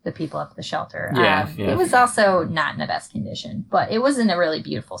the people up at the shelter. Yeah. It was also not in the best condition, but it was in a really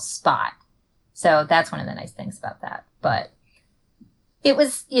beautiful spot. So that's one of the nice things about that. But it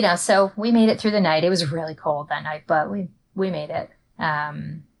was, so we made it through the night. It was really cold that night, but we made it.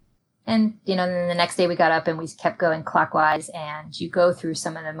 And, then the next day we got up and we kept going clockwise, and you go by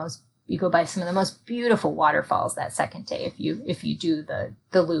some of the most beautiful waterfalls that second day if you do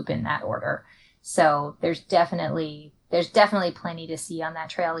the loop in that order. So there's definitely there's definitely plenty to see on that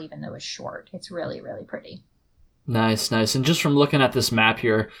trail, even though it's short. It's really, really pretty. Nice. And just from looking at this map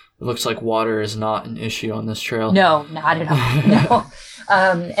here, it looks like water is not an issue on this trail. No, not at all. No.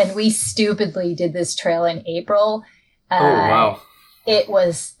 And we stupidly did this trail in April. Oh, wow.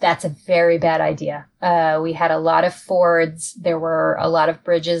 That's a very bad idea. We had a lot of fords. There were a lot of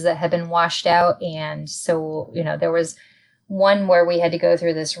bridges that had been washed out. And so, there was one where we had to go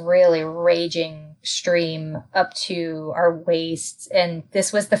through this really raging stream up to our waists. And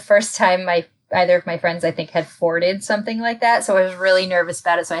this was the first time either of my friends, I think, had forded something like that. So I was really nervous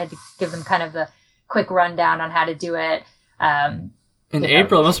about it. So I had to give them kind of the quick rundown on how to do it. In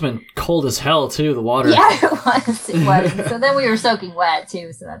April, it must have been cold as hell, too, the water. Yeah, it was. So then we were soaking wet,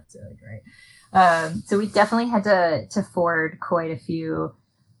 too. So that's really great. So we definitely had to ford quite a few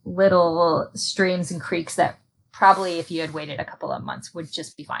little streams and creeks that probably, if you had waited a couple of months, would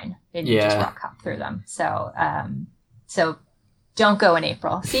just be fine. And you just rock hop through them. So don't go in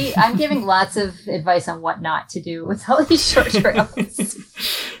April. See, I'm giving lots of advice on what not to do with all these short trails.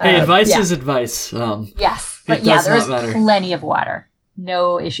 Hey, advice is advice. Yes. But there's plenty of water.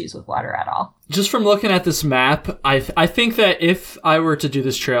 No issues with water at all. Just from looking at this map, I think that if I were to do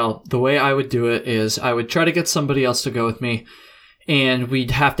this trail, the way I would do it is I would try to get somebody else to go with me, and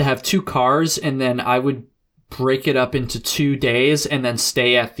we'd have to have 2 cars, and then I would break it up into 2 days and then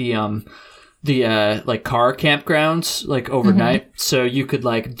stay at the car campgrounds overnight. Mm-hmm. So you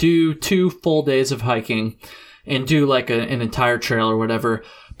could do 2 full days of hiking and do an entire trail or whatever,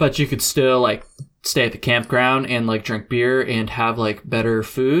 but you could still stay at the campground and drink beer and have better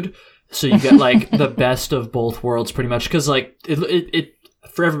food. So you get the best of both worlds pretty much. Cause it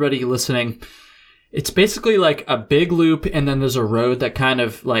for everybody listening, it's basically a big loop, and then there's a road that kind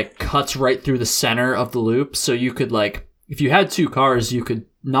of cuts right through the center of the loop. So you could if you had 2 cars, you could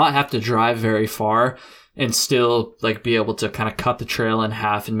not have to drive very far and still be able to kind of cut the trail in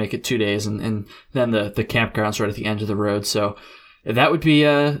half and make it 2 days. And then the campground's right at the end of the road. So that would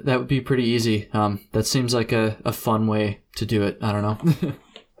be pretty easy. That seems like a fun way to do it. I don't know.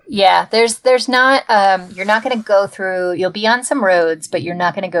 Yeah, there's not, you're not going to go through, you'll be on some roads, but you're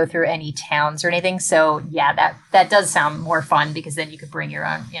not going to go through any towns or anything. So yeah, that does sound more fun, because then you could bring your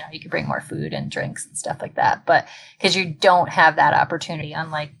own, you could bring more food and drinks and stuff like that. But because you don't have that opportunity,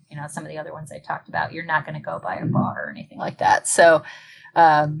 unlike, some of the other ones I talked about, you're not going to go by a bar or anything like that. So,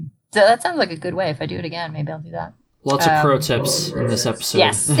 so that sounds like a good way. If I do it again, maybe I'll do that. Lots of pro tips in this episode.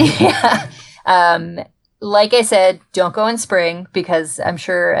 Yes. Yeah. Like I said, don't go in spring, because I'm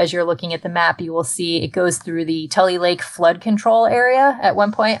sure as you're looking at the map, you will see it goes through the Tully Lake flood control area at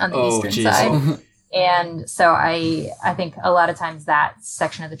one point on the eastern side. And so I think a lot of times that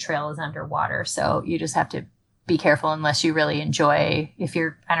section of the trail is underwater. So you just have to be careful, unless you really enjoy, if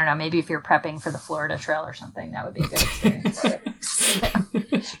you're prepping for the Florida Trail or something, that would be a good experience.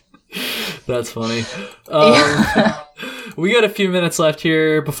 That's funny. We got a few minutes left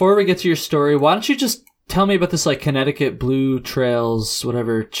here. Before we get to your story, why don't you just tell me about this Connecticut Blue Trails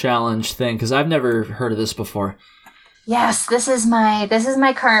whatever challenge thing, because I've never heard of this before. Yes, this is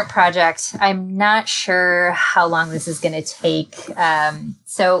my current project. I'm not sure how long this is going to take.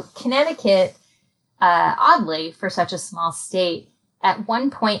 So Connecticut, oddly, for such a small state, at one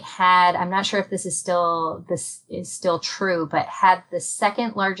point had, I'm not sure if this is still true, but had the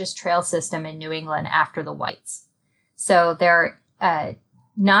second largest trail system in New England after the whites. So they're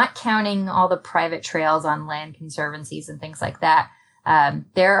not counting all the private trails on land conservancies and things like that.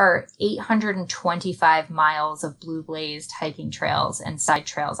 There are 825 miles of blue blazed hiking trails and side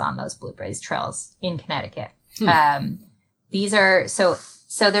trails on those blue blazed trails in Connecticut. These are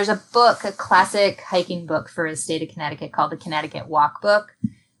so there's a classic hiking book for the state of Connecticut called the Connecticut Walk Book.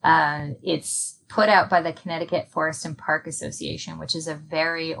 It's put out by the Connecticut Forest and Park Association, which is a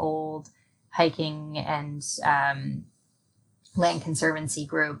very old hiking and land conservancy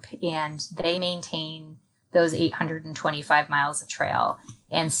group, and they maintain those 825 miles of trail.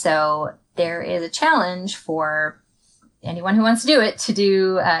 And so there is a challenge for anyone who wants to do it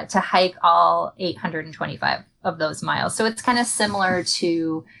to hike all 825 of those miles. So it's kind of similar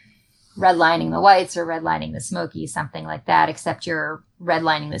to redlining the Whites or redlining the Smokies, something like that, except you're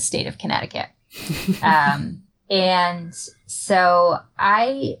redlining the state of Connecticut. And so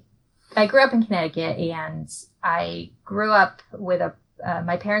I grew up in Connecticut, and I grew up with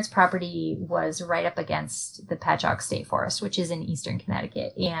my parents' property was right up against the Patchogue State Forest, which is in eastern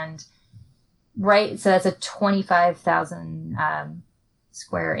Connecticut. And so that's a 25,000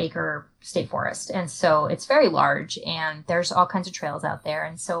 square acre state forest. And so it's very large, and there's all kinds of trails out there.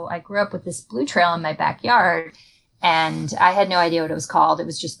 And so I grew up with this blue trail in my backyard, And I had no idea what it was called. It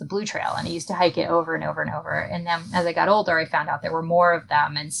was just the Blue Trail. And I used to hike it over and over and over. And then as I got older, I found out there were more of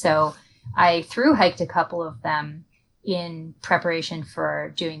them. And so I through hiked a couple of them in preparation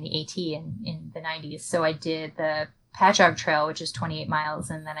for doing the AT in the 90s. So I did the Patchogue Trail, which is 28 miles.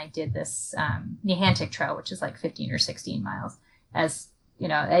 And then I did this Nehantic Trail, which is like 15 or 16 miles. As you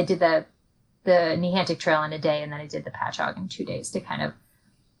know, I did the Nehantic Trail in a day, and then I did the Patchogue in 2 days to kind of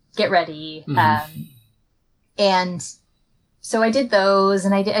get ready. And so I did those,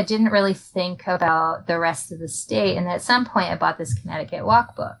 and I didn't really think about the rest of the state. And at some point I bought this Connecticut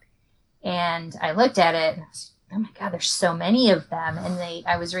walk book, and I looked at it and I was, oh my God, there's so many of them. And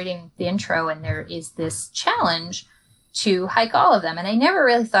I was reading the intro, and there is this challenge to hike all of them. And I never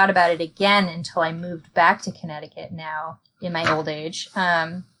really thought about it again until I moved back to Connecticut now in my old age.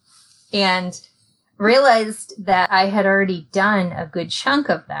 And realized that I had already done a good chunk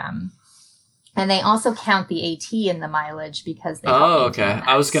of them. And they also count the AT in the mileage because they. Oh, okay.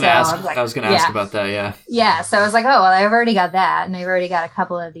 I was gonna ask about that. Yeah. Yeah. So I was like, oh well, I've already got that, and I've already got a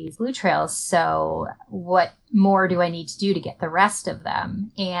couple of these Blue Trails. So what more do I need to do to get the rest of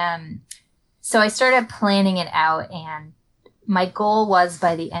them? And so I started planning it out, and my goal was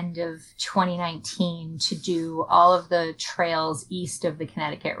by the end of 2019 to do all of the trails east of the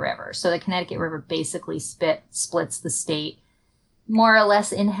Connecticut River. So the Connecticut River basically splits the state more or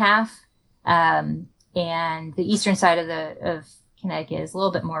less in half. And the eastern side of Connecticut is a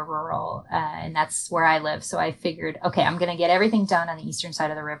little bit more rural, and that's where I live. So I figured, okay, I'm going to get everything done on the eastern side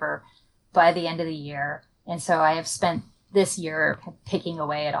of the river by the end of the year. And so I have spent this year picking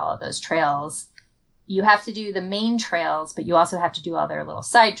away at all of those trails. You have to do the main trails, but you also have to do all their little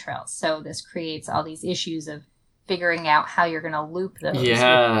side trails. So this creates all these issues of figuring out how you're going to loop those.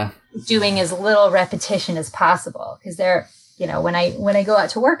 Yeah. Doing as little repetition as possible. Because when I go out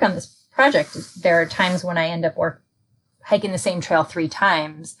to work on this project, there are times when I end up hiking the same trail 3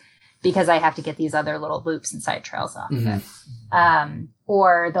 times because I have to get these other little loops and side trails off of it.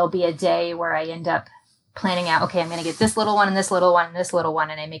 Or there'll be a day where I end up planning out, okay, I'm going to get this little one and this little one and this little one.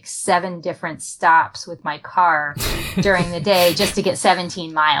 And I make 7 different stops with my car during the day just to get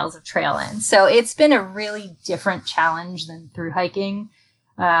 17 miles of trail in. So it's been a really different challenge than through hiking.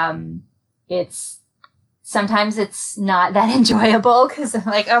 Sometimes it's not that enjoyable because I'm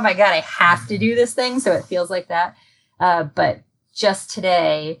like, oh my God, I have to do this thing. So it feels like that. But just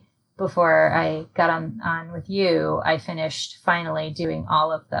today, before I got on with you, I finished finally doing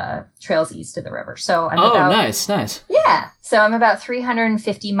all of the trails east of the river. So nice. Yeah. So I'm about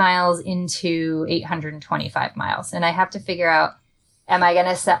 350 miles into 825 miles. And I have to figure out, am I going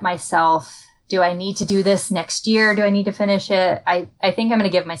to set myself, do I need to do this next year? Do I need to finish it? I think I'm going to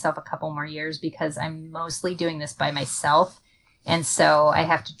give myself a couple more years because I'm mostly doing this by myself. And so I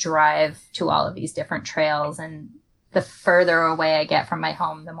have to drive to all of these different trails. And the further away I get from my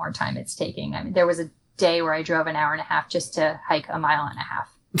home, the more time it's taking. I mean, there was a day where I drove an hour and a half just to hike a mile and a half.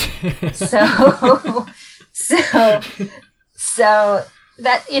 So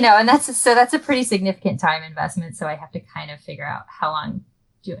that, and that's a pretty significant time investment. So I have to kind of figure out how long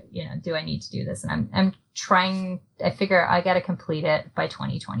do I need to do this? And I'm trying, I figure I got to complete it by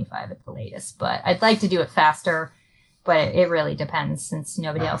 2025 at the latest, but I'd like to do it faster, but it really depends since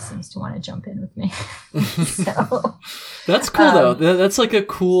nobody else seems to want to jump in with me. So that's cool though. That's like a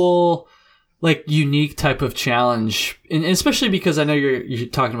cool, like unique type of challenge. And especially because I know you're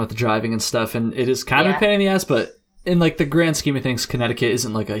talking about the driving and stuff, and it is kind of a pain in the ass, but in like the grand scheme of things, Connecticut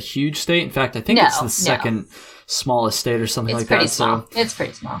isn't like a huge state. In fact, I think it's the second smallest state or something like that. Small. So it's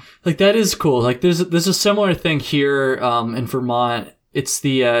pretty small. Like that is cool. Like there's a similar thing here in Vermont. It's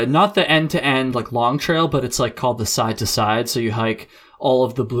the not the end to end like long trail, but it's like called the side to side. So you hike all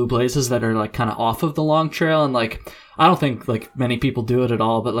of the Blue Blazes that are like kind of off of the long trail, and like I don't think like many people do it at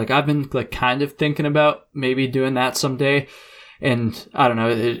all, but like I've been like kind of thinking about maybe doing that someday. And I don't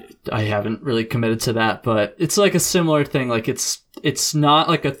know, I haven't really committed to that, but it's like a similar thing. Like it's not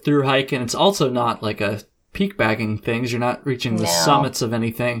like a through hike, and it's also not like a peak bagging things. You're not reaching the summits of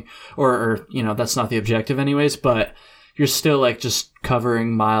anything, or that's not the objective anyways, but you're still like just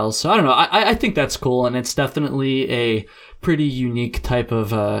covering miles. So I don't know. I think that's cool, and it's definitely a pretty unique type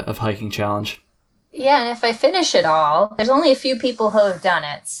of hiking challenge. Yeah, and if I finish it all, there's only a few people who have done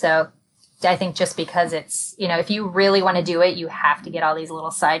it, so I think just because it's, if you really want to do it, you have to get all these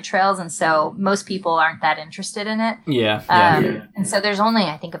little side trails. And so most people aren't that interested in it. Yeah. And so there's only,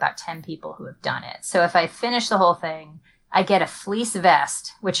 I think, about 10 people who have done it. So if I finish the whole thing, I get a fleece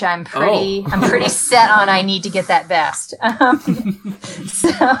vest, which I'm pretty set on. I need to get that vest.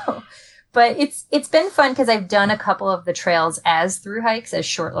 But it's been fun because I've done a couple of the trails as through hikes, as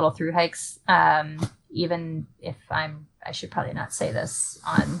short little through hikes. even if I should probably not say this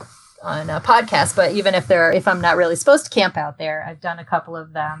on a podcast, but even if I'm not really supposed to camp out there, I've done a couple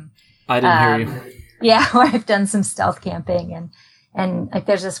of them. I didn't hear you. Yeah, where I've done some stealth camping, and like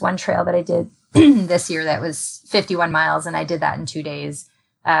there's this one trail that I did this year that was 51 miles, and I did that in 2 days.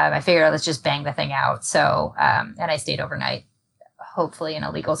 I figured let's just bang the thing out. So, and I stayed overnight, hopefully in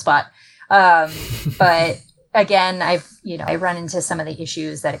a legal spot. But again, I run into some of the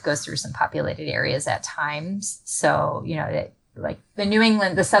issues that it goes through some populated areas at times. So, like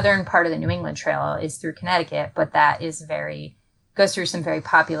the southern part of the New England Trail is through Connecticut, but that is goes through some very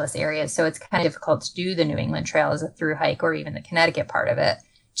populous areas. So it's kind of difficult to do the New England Trail as a through hike, or even the Connecticut part of it,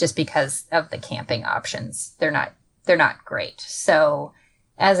 just because of the camping options. They're not great. So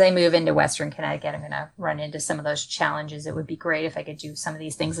as I move into Western Connecticut, I'm going to run into some of those challenges. It would be great if I could do some of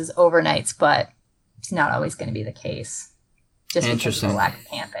these things as overnights, but it's not always going to be the case, just because of the lack of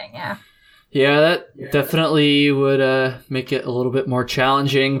camping. Yeah. Yeah, that definitely would make it a little bit more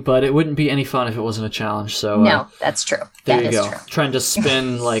challenging, but it wouldn't be any fun if it wasn't a challenge. So no, that's true. There you go. True. Trying to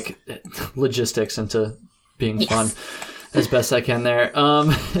spin like logistics into being fun as best I can there.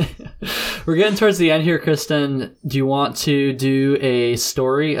 We're getting towards the end here, Kristen. Do you want to do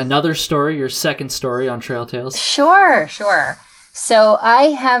another story, your second story on Trail Tales? Sure. So I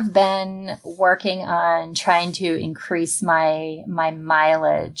have been working on trying to increase my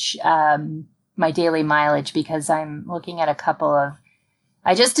mileage, my daily mileage, because I'm looking at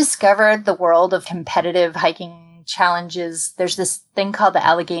I just discovered the world of competitive hiking challenges. There's this thing called the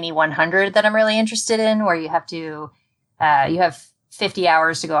Allegheny 100 that I'm really interested in, where you have 50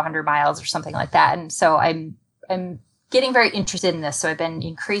 hours to go 100 miles or something like that. And so I'm getting very interested in this. So I've been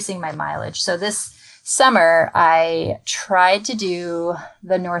increasing my mileage. So this summer, I tried to do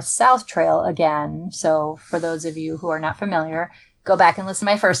the North-South Trail again. So for those of you who are not familiar, go back and listen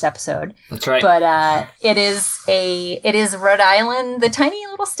to my first episode. That's right. But it is Rhode Island, the tiny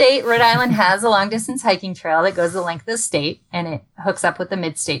little state. Rhode Island has a long distance hiking trail that goes the length of the state, and it hooks up with the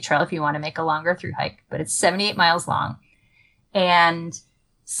Mid-State Trail if you want to make a longer through hike. But it's 78 miles long. And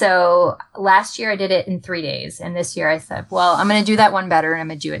so last year I did it in 3 days. And this year I said, well, I'm going to do that one better, and I'm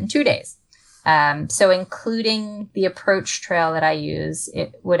going to do it in 2 days. So including the approach trail that I use,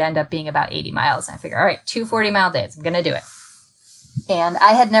 it would end up being about 80 miles. And I figure, all right, 2 40-mile days, I'm going to do it. And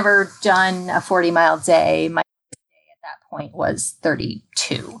I had never done a 40-mile day. My day at that point was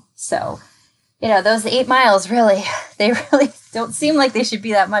 32. So, those 8 miles they really don't seem like they should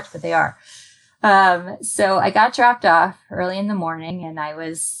be that much, but they are. So I got dropped off early in the morning, and I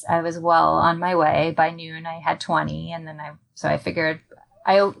was well on my way. By noon, I had 20. And then I figured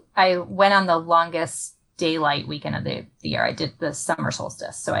I went on the longest daylight weekend of the year. I did the summer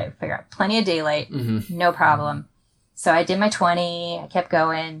solstice. So I figured out plenty of daylight, no problem. So I did my 20. I kept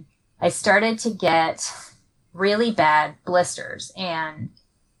going. I started to get really bad blisters, and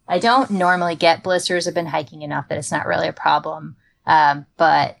I don't normally get blisters. I've been hiking enough that it's not really a problem.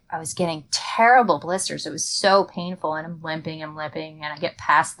 But I was getting terrible blisters. It was so painful, and I'm limping, and I get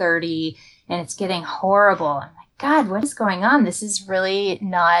past 30 and it's getting horrible. I'm like, God, what is going on? This is really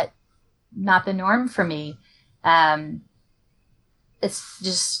not the norm for me. It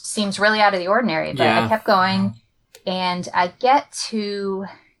just seems really out of the ordinary, but I kept going, and I get to,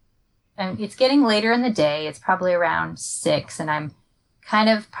 it's getting later in the day. It's probably around 6, and I'm kind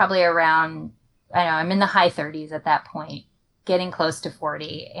of probably around, I'm in the high 30s at that point, getting close to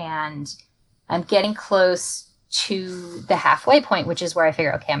 40, and I'm getting close to the halfway point, which is where I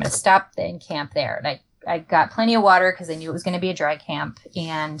figure, okay, I'm going to stop and camp there. And I got plenty of water because I knew it was going to be a dry camp.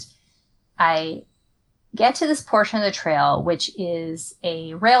 And I get to this portion of the trail, which is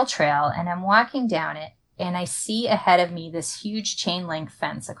a rail trail, and I'm walking down it, and I see ahead of me this huge chain link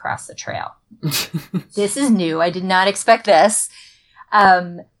fence across the trail. This is new. I did not expect this.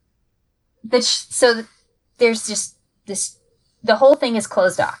 So there's just this, the whole thing is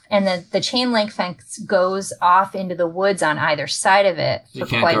closed off, and the chain link fence goes off into the woods on either side of it for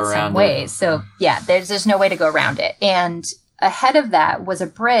quite some ways. So there's just no way to go around it. And ahead of that was a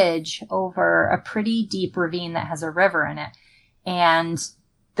bridge over a pretty deep ravine that has a river in it. And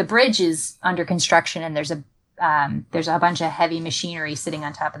the bridge is under construction, and there's a bunch of heavy machinery sitting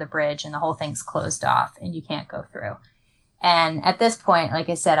on top of the bridge, and the whole thing's closed off and you can't go through. And at this point, like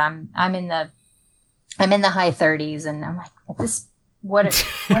I said, I'm in the high 30s, and I'm like, what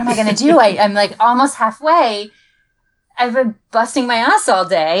am I going to do? I'm like almost halfway. I've been busting my ass all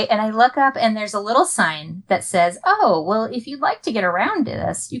day, and I look up, and there's a little sign that says, oh, well, if you'd like to get around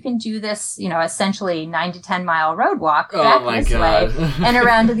this, you can do this, essentially 9 to 10 mile road walk back this way and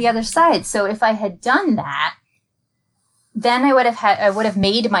around to the other side. So if I had done that, then I would have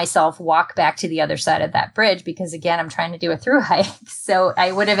made myself walk back to the other side of that bridge because, again, I'm trying to do a through hike. So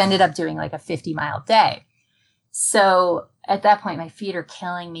I would have ended up doing like a 50-mile day. So at that point, my feet are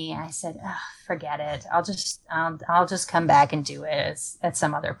killing me. I said, forget it. I'll just come back and do it at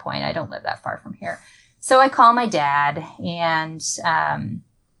some other point. I don't live that far from here. So I call my dad, and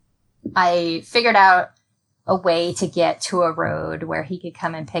I figured out a way to get to a road where he could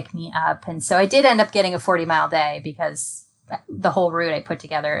come and pick me up. And so I did end up getting a 40-mile day because the whole route I put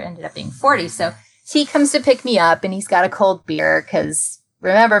together ended up being 40. So he comes to pick me up, and he's got a cold beer because,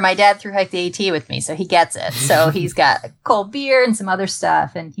 remember, my dad thru hiked the AT with me, so he gets it. So he's got a cold beer and some other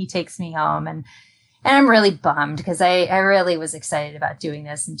stuff, and he takes me home. And I'm really bummed because I really was excited about doing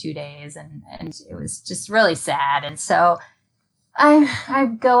this in 2 days, and it was just really sad. And so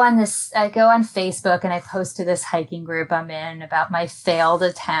I go on Facebook, and I post to this hiking group I'm in about my failed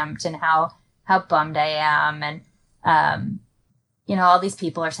attempt and how bummed I am. And, all these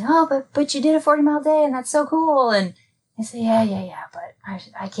people are saying, oh, but you did a 40-mile day, and that's so cool. And I say, yeah, but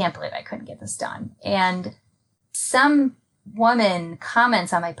I can't believe I couldn't get this done. And some woman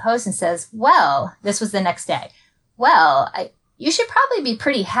comments on my post and says, well, this was the next day. Well, you should probably be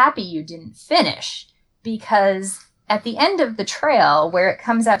pretty happy you didn't finish, because at the end of the trail where it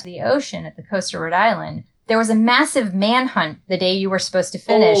comes out to the ocean at the coast of Rhode Island, there was a massive manhunt the day you were supposed to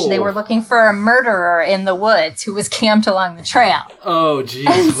finish. Oh. They were looking for a murderer in the woods who was camped along the trail. Oh, geez.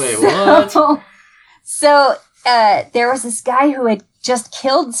 Wait, what? So there was this guy who had just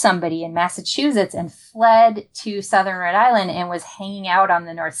killed somebody in Massachusetts and fled to southern Rhode Island and was hanging out on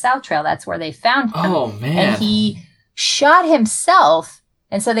the North-South Trail. That's where they found him. Oh, man. And he shot himself,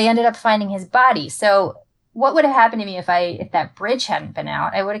 and so they ended up finding his body. So what would have happened to me if that bridge hadn't been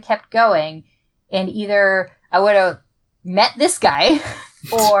out? I would have kept going, and either I would have met this guy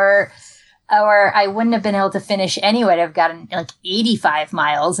or I wouldn't have been able to finish anyway. I'd have gotten like 85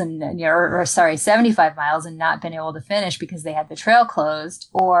 miles and 75 miles and not been able to finish because they had the trail closed.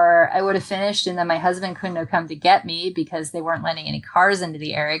 Or I would have finished, and then my husband couldn't have come to get me because they weren't letting any cars into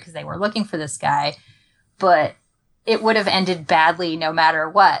the area because they were looking for this guy. But it would have ended badly no matter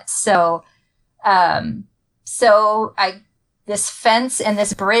what. So this fence and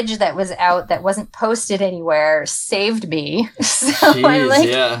this bridge that was out that wasn't posted anywhere saved me. So Jeez, I'm like,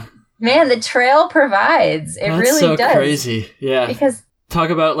 yeah. Man, the trail provides. It That's really so does. Crazy. Yeah. Because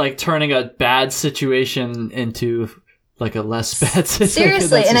talk about like turning a bad situation into like a less bad situation.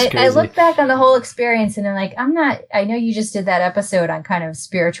 Seriously, and I look back on the whole experience, and I'm like, I know you just did that episode on kind of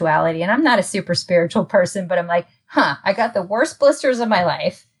spirituality, and I'm not a super spiritual person, but I'm like, I got the worst blisters of my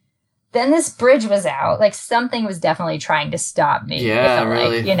life. Then this bridge was out. Like, something was definitely trying to stop me. Yeah,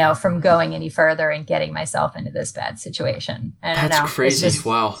 really. Like, from going any further and getting myself into this bad situation. I don't know. That's crazy.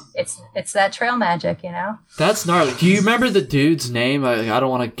 Wow. It's that trail magic, That's gnarly. Do you remember the dude's name? I don't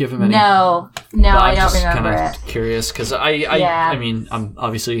want to give him any. No, I don't remember it. Curious because I mean, I'm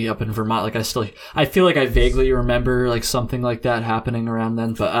obviously up in Vermont. Like, I feel like I vaguely remember like something like that happening around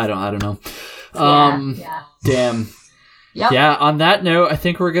then, but I don't know. Yeah. Damn. Yep. Yeah, on that note, I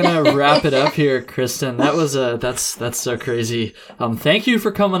think we're gonna wrap it up here, Kristen. That was that's so crazy. Thank you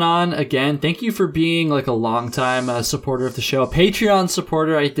for coming on again. Thank you for being like a longtime supporter of the show, a Patreon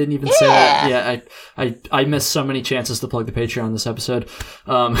supporter. I didn't even say that. Yeah, I missed so many chances to plug the Patreon this episode.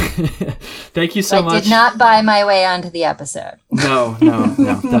 Thank you so much. I did not buy my way onto the episode. No,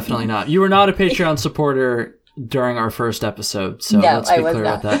 definitely not. You were not a Patreon supporter during our first episode, so let's be clear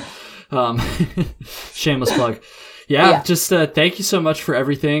about that. Shameless plug. Yeah, just thank you so much for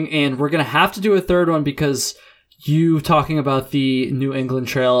everything. And we're going to have to do a third one because you talking about the New England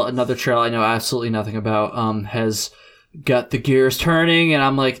Trail, another trail I know absolutely nothing about, has got the gears turning. And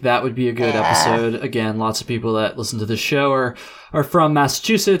I'm like, that would be a good episode. Again, lots of people that listen to this show are from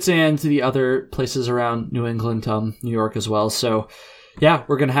Massachusetts and the other places around New England, New York as well. So yeah,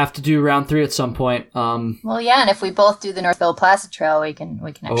 we're going to have to do round 3 at some point. Well, yeah, and if we both do the Northville Placid Trail, we can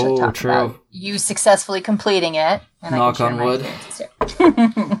actually talk about you successfully completing it. And knock on wood.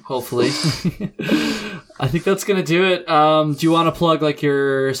 Hopefully. I think that's going to do it. Do you want to plug like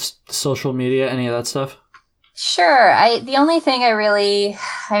your social media, any of that stuff? Sure. The only thing I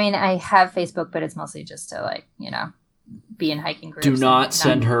have Facebook, but it's mostly just to be in hiking groups. Do not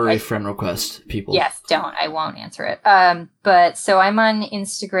send her a friend request, people. Yes, don't. I won't answer it. But so I'm on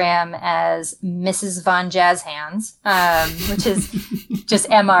Instagram as Mrs. Von Jazz Hands, which is just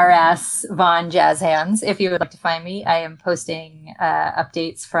MRS Von Jazz Hands. If you would like to find me, I am posting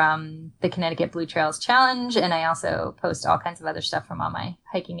updates from the Connecticut Blue Trails Challenge, and I also post all kinds of other stuff from all my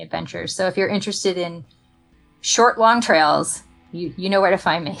hiking adventures. So if you're interested in short, long trails, you know where to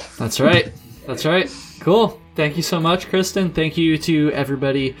find me. That's right. Cool. Thank you so much, Kristen. Thank you to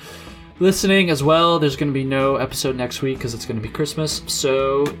everybody listening as well. There's going to be no episode next week because it's going to be Christmas.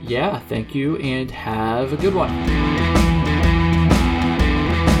 So, yeah, thank you and have a good one.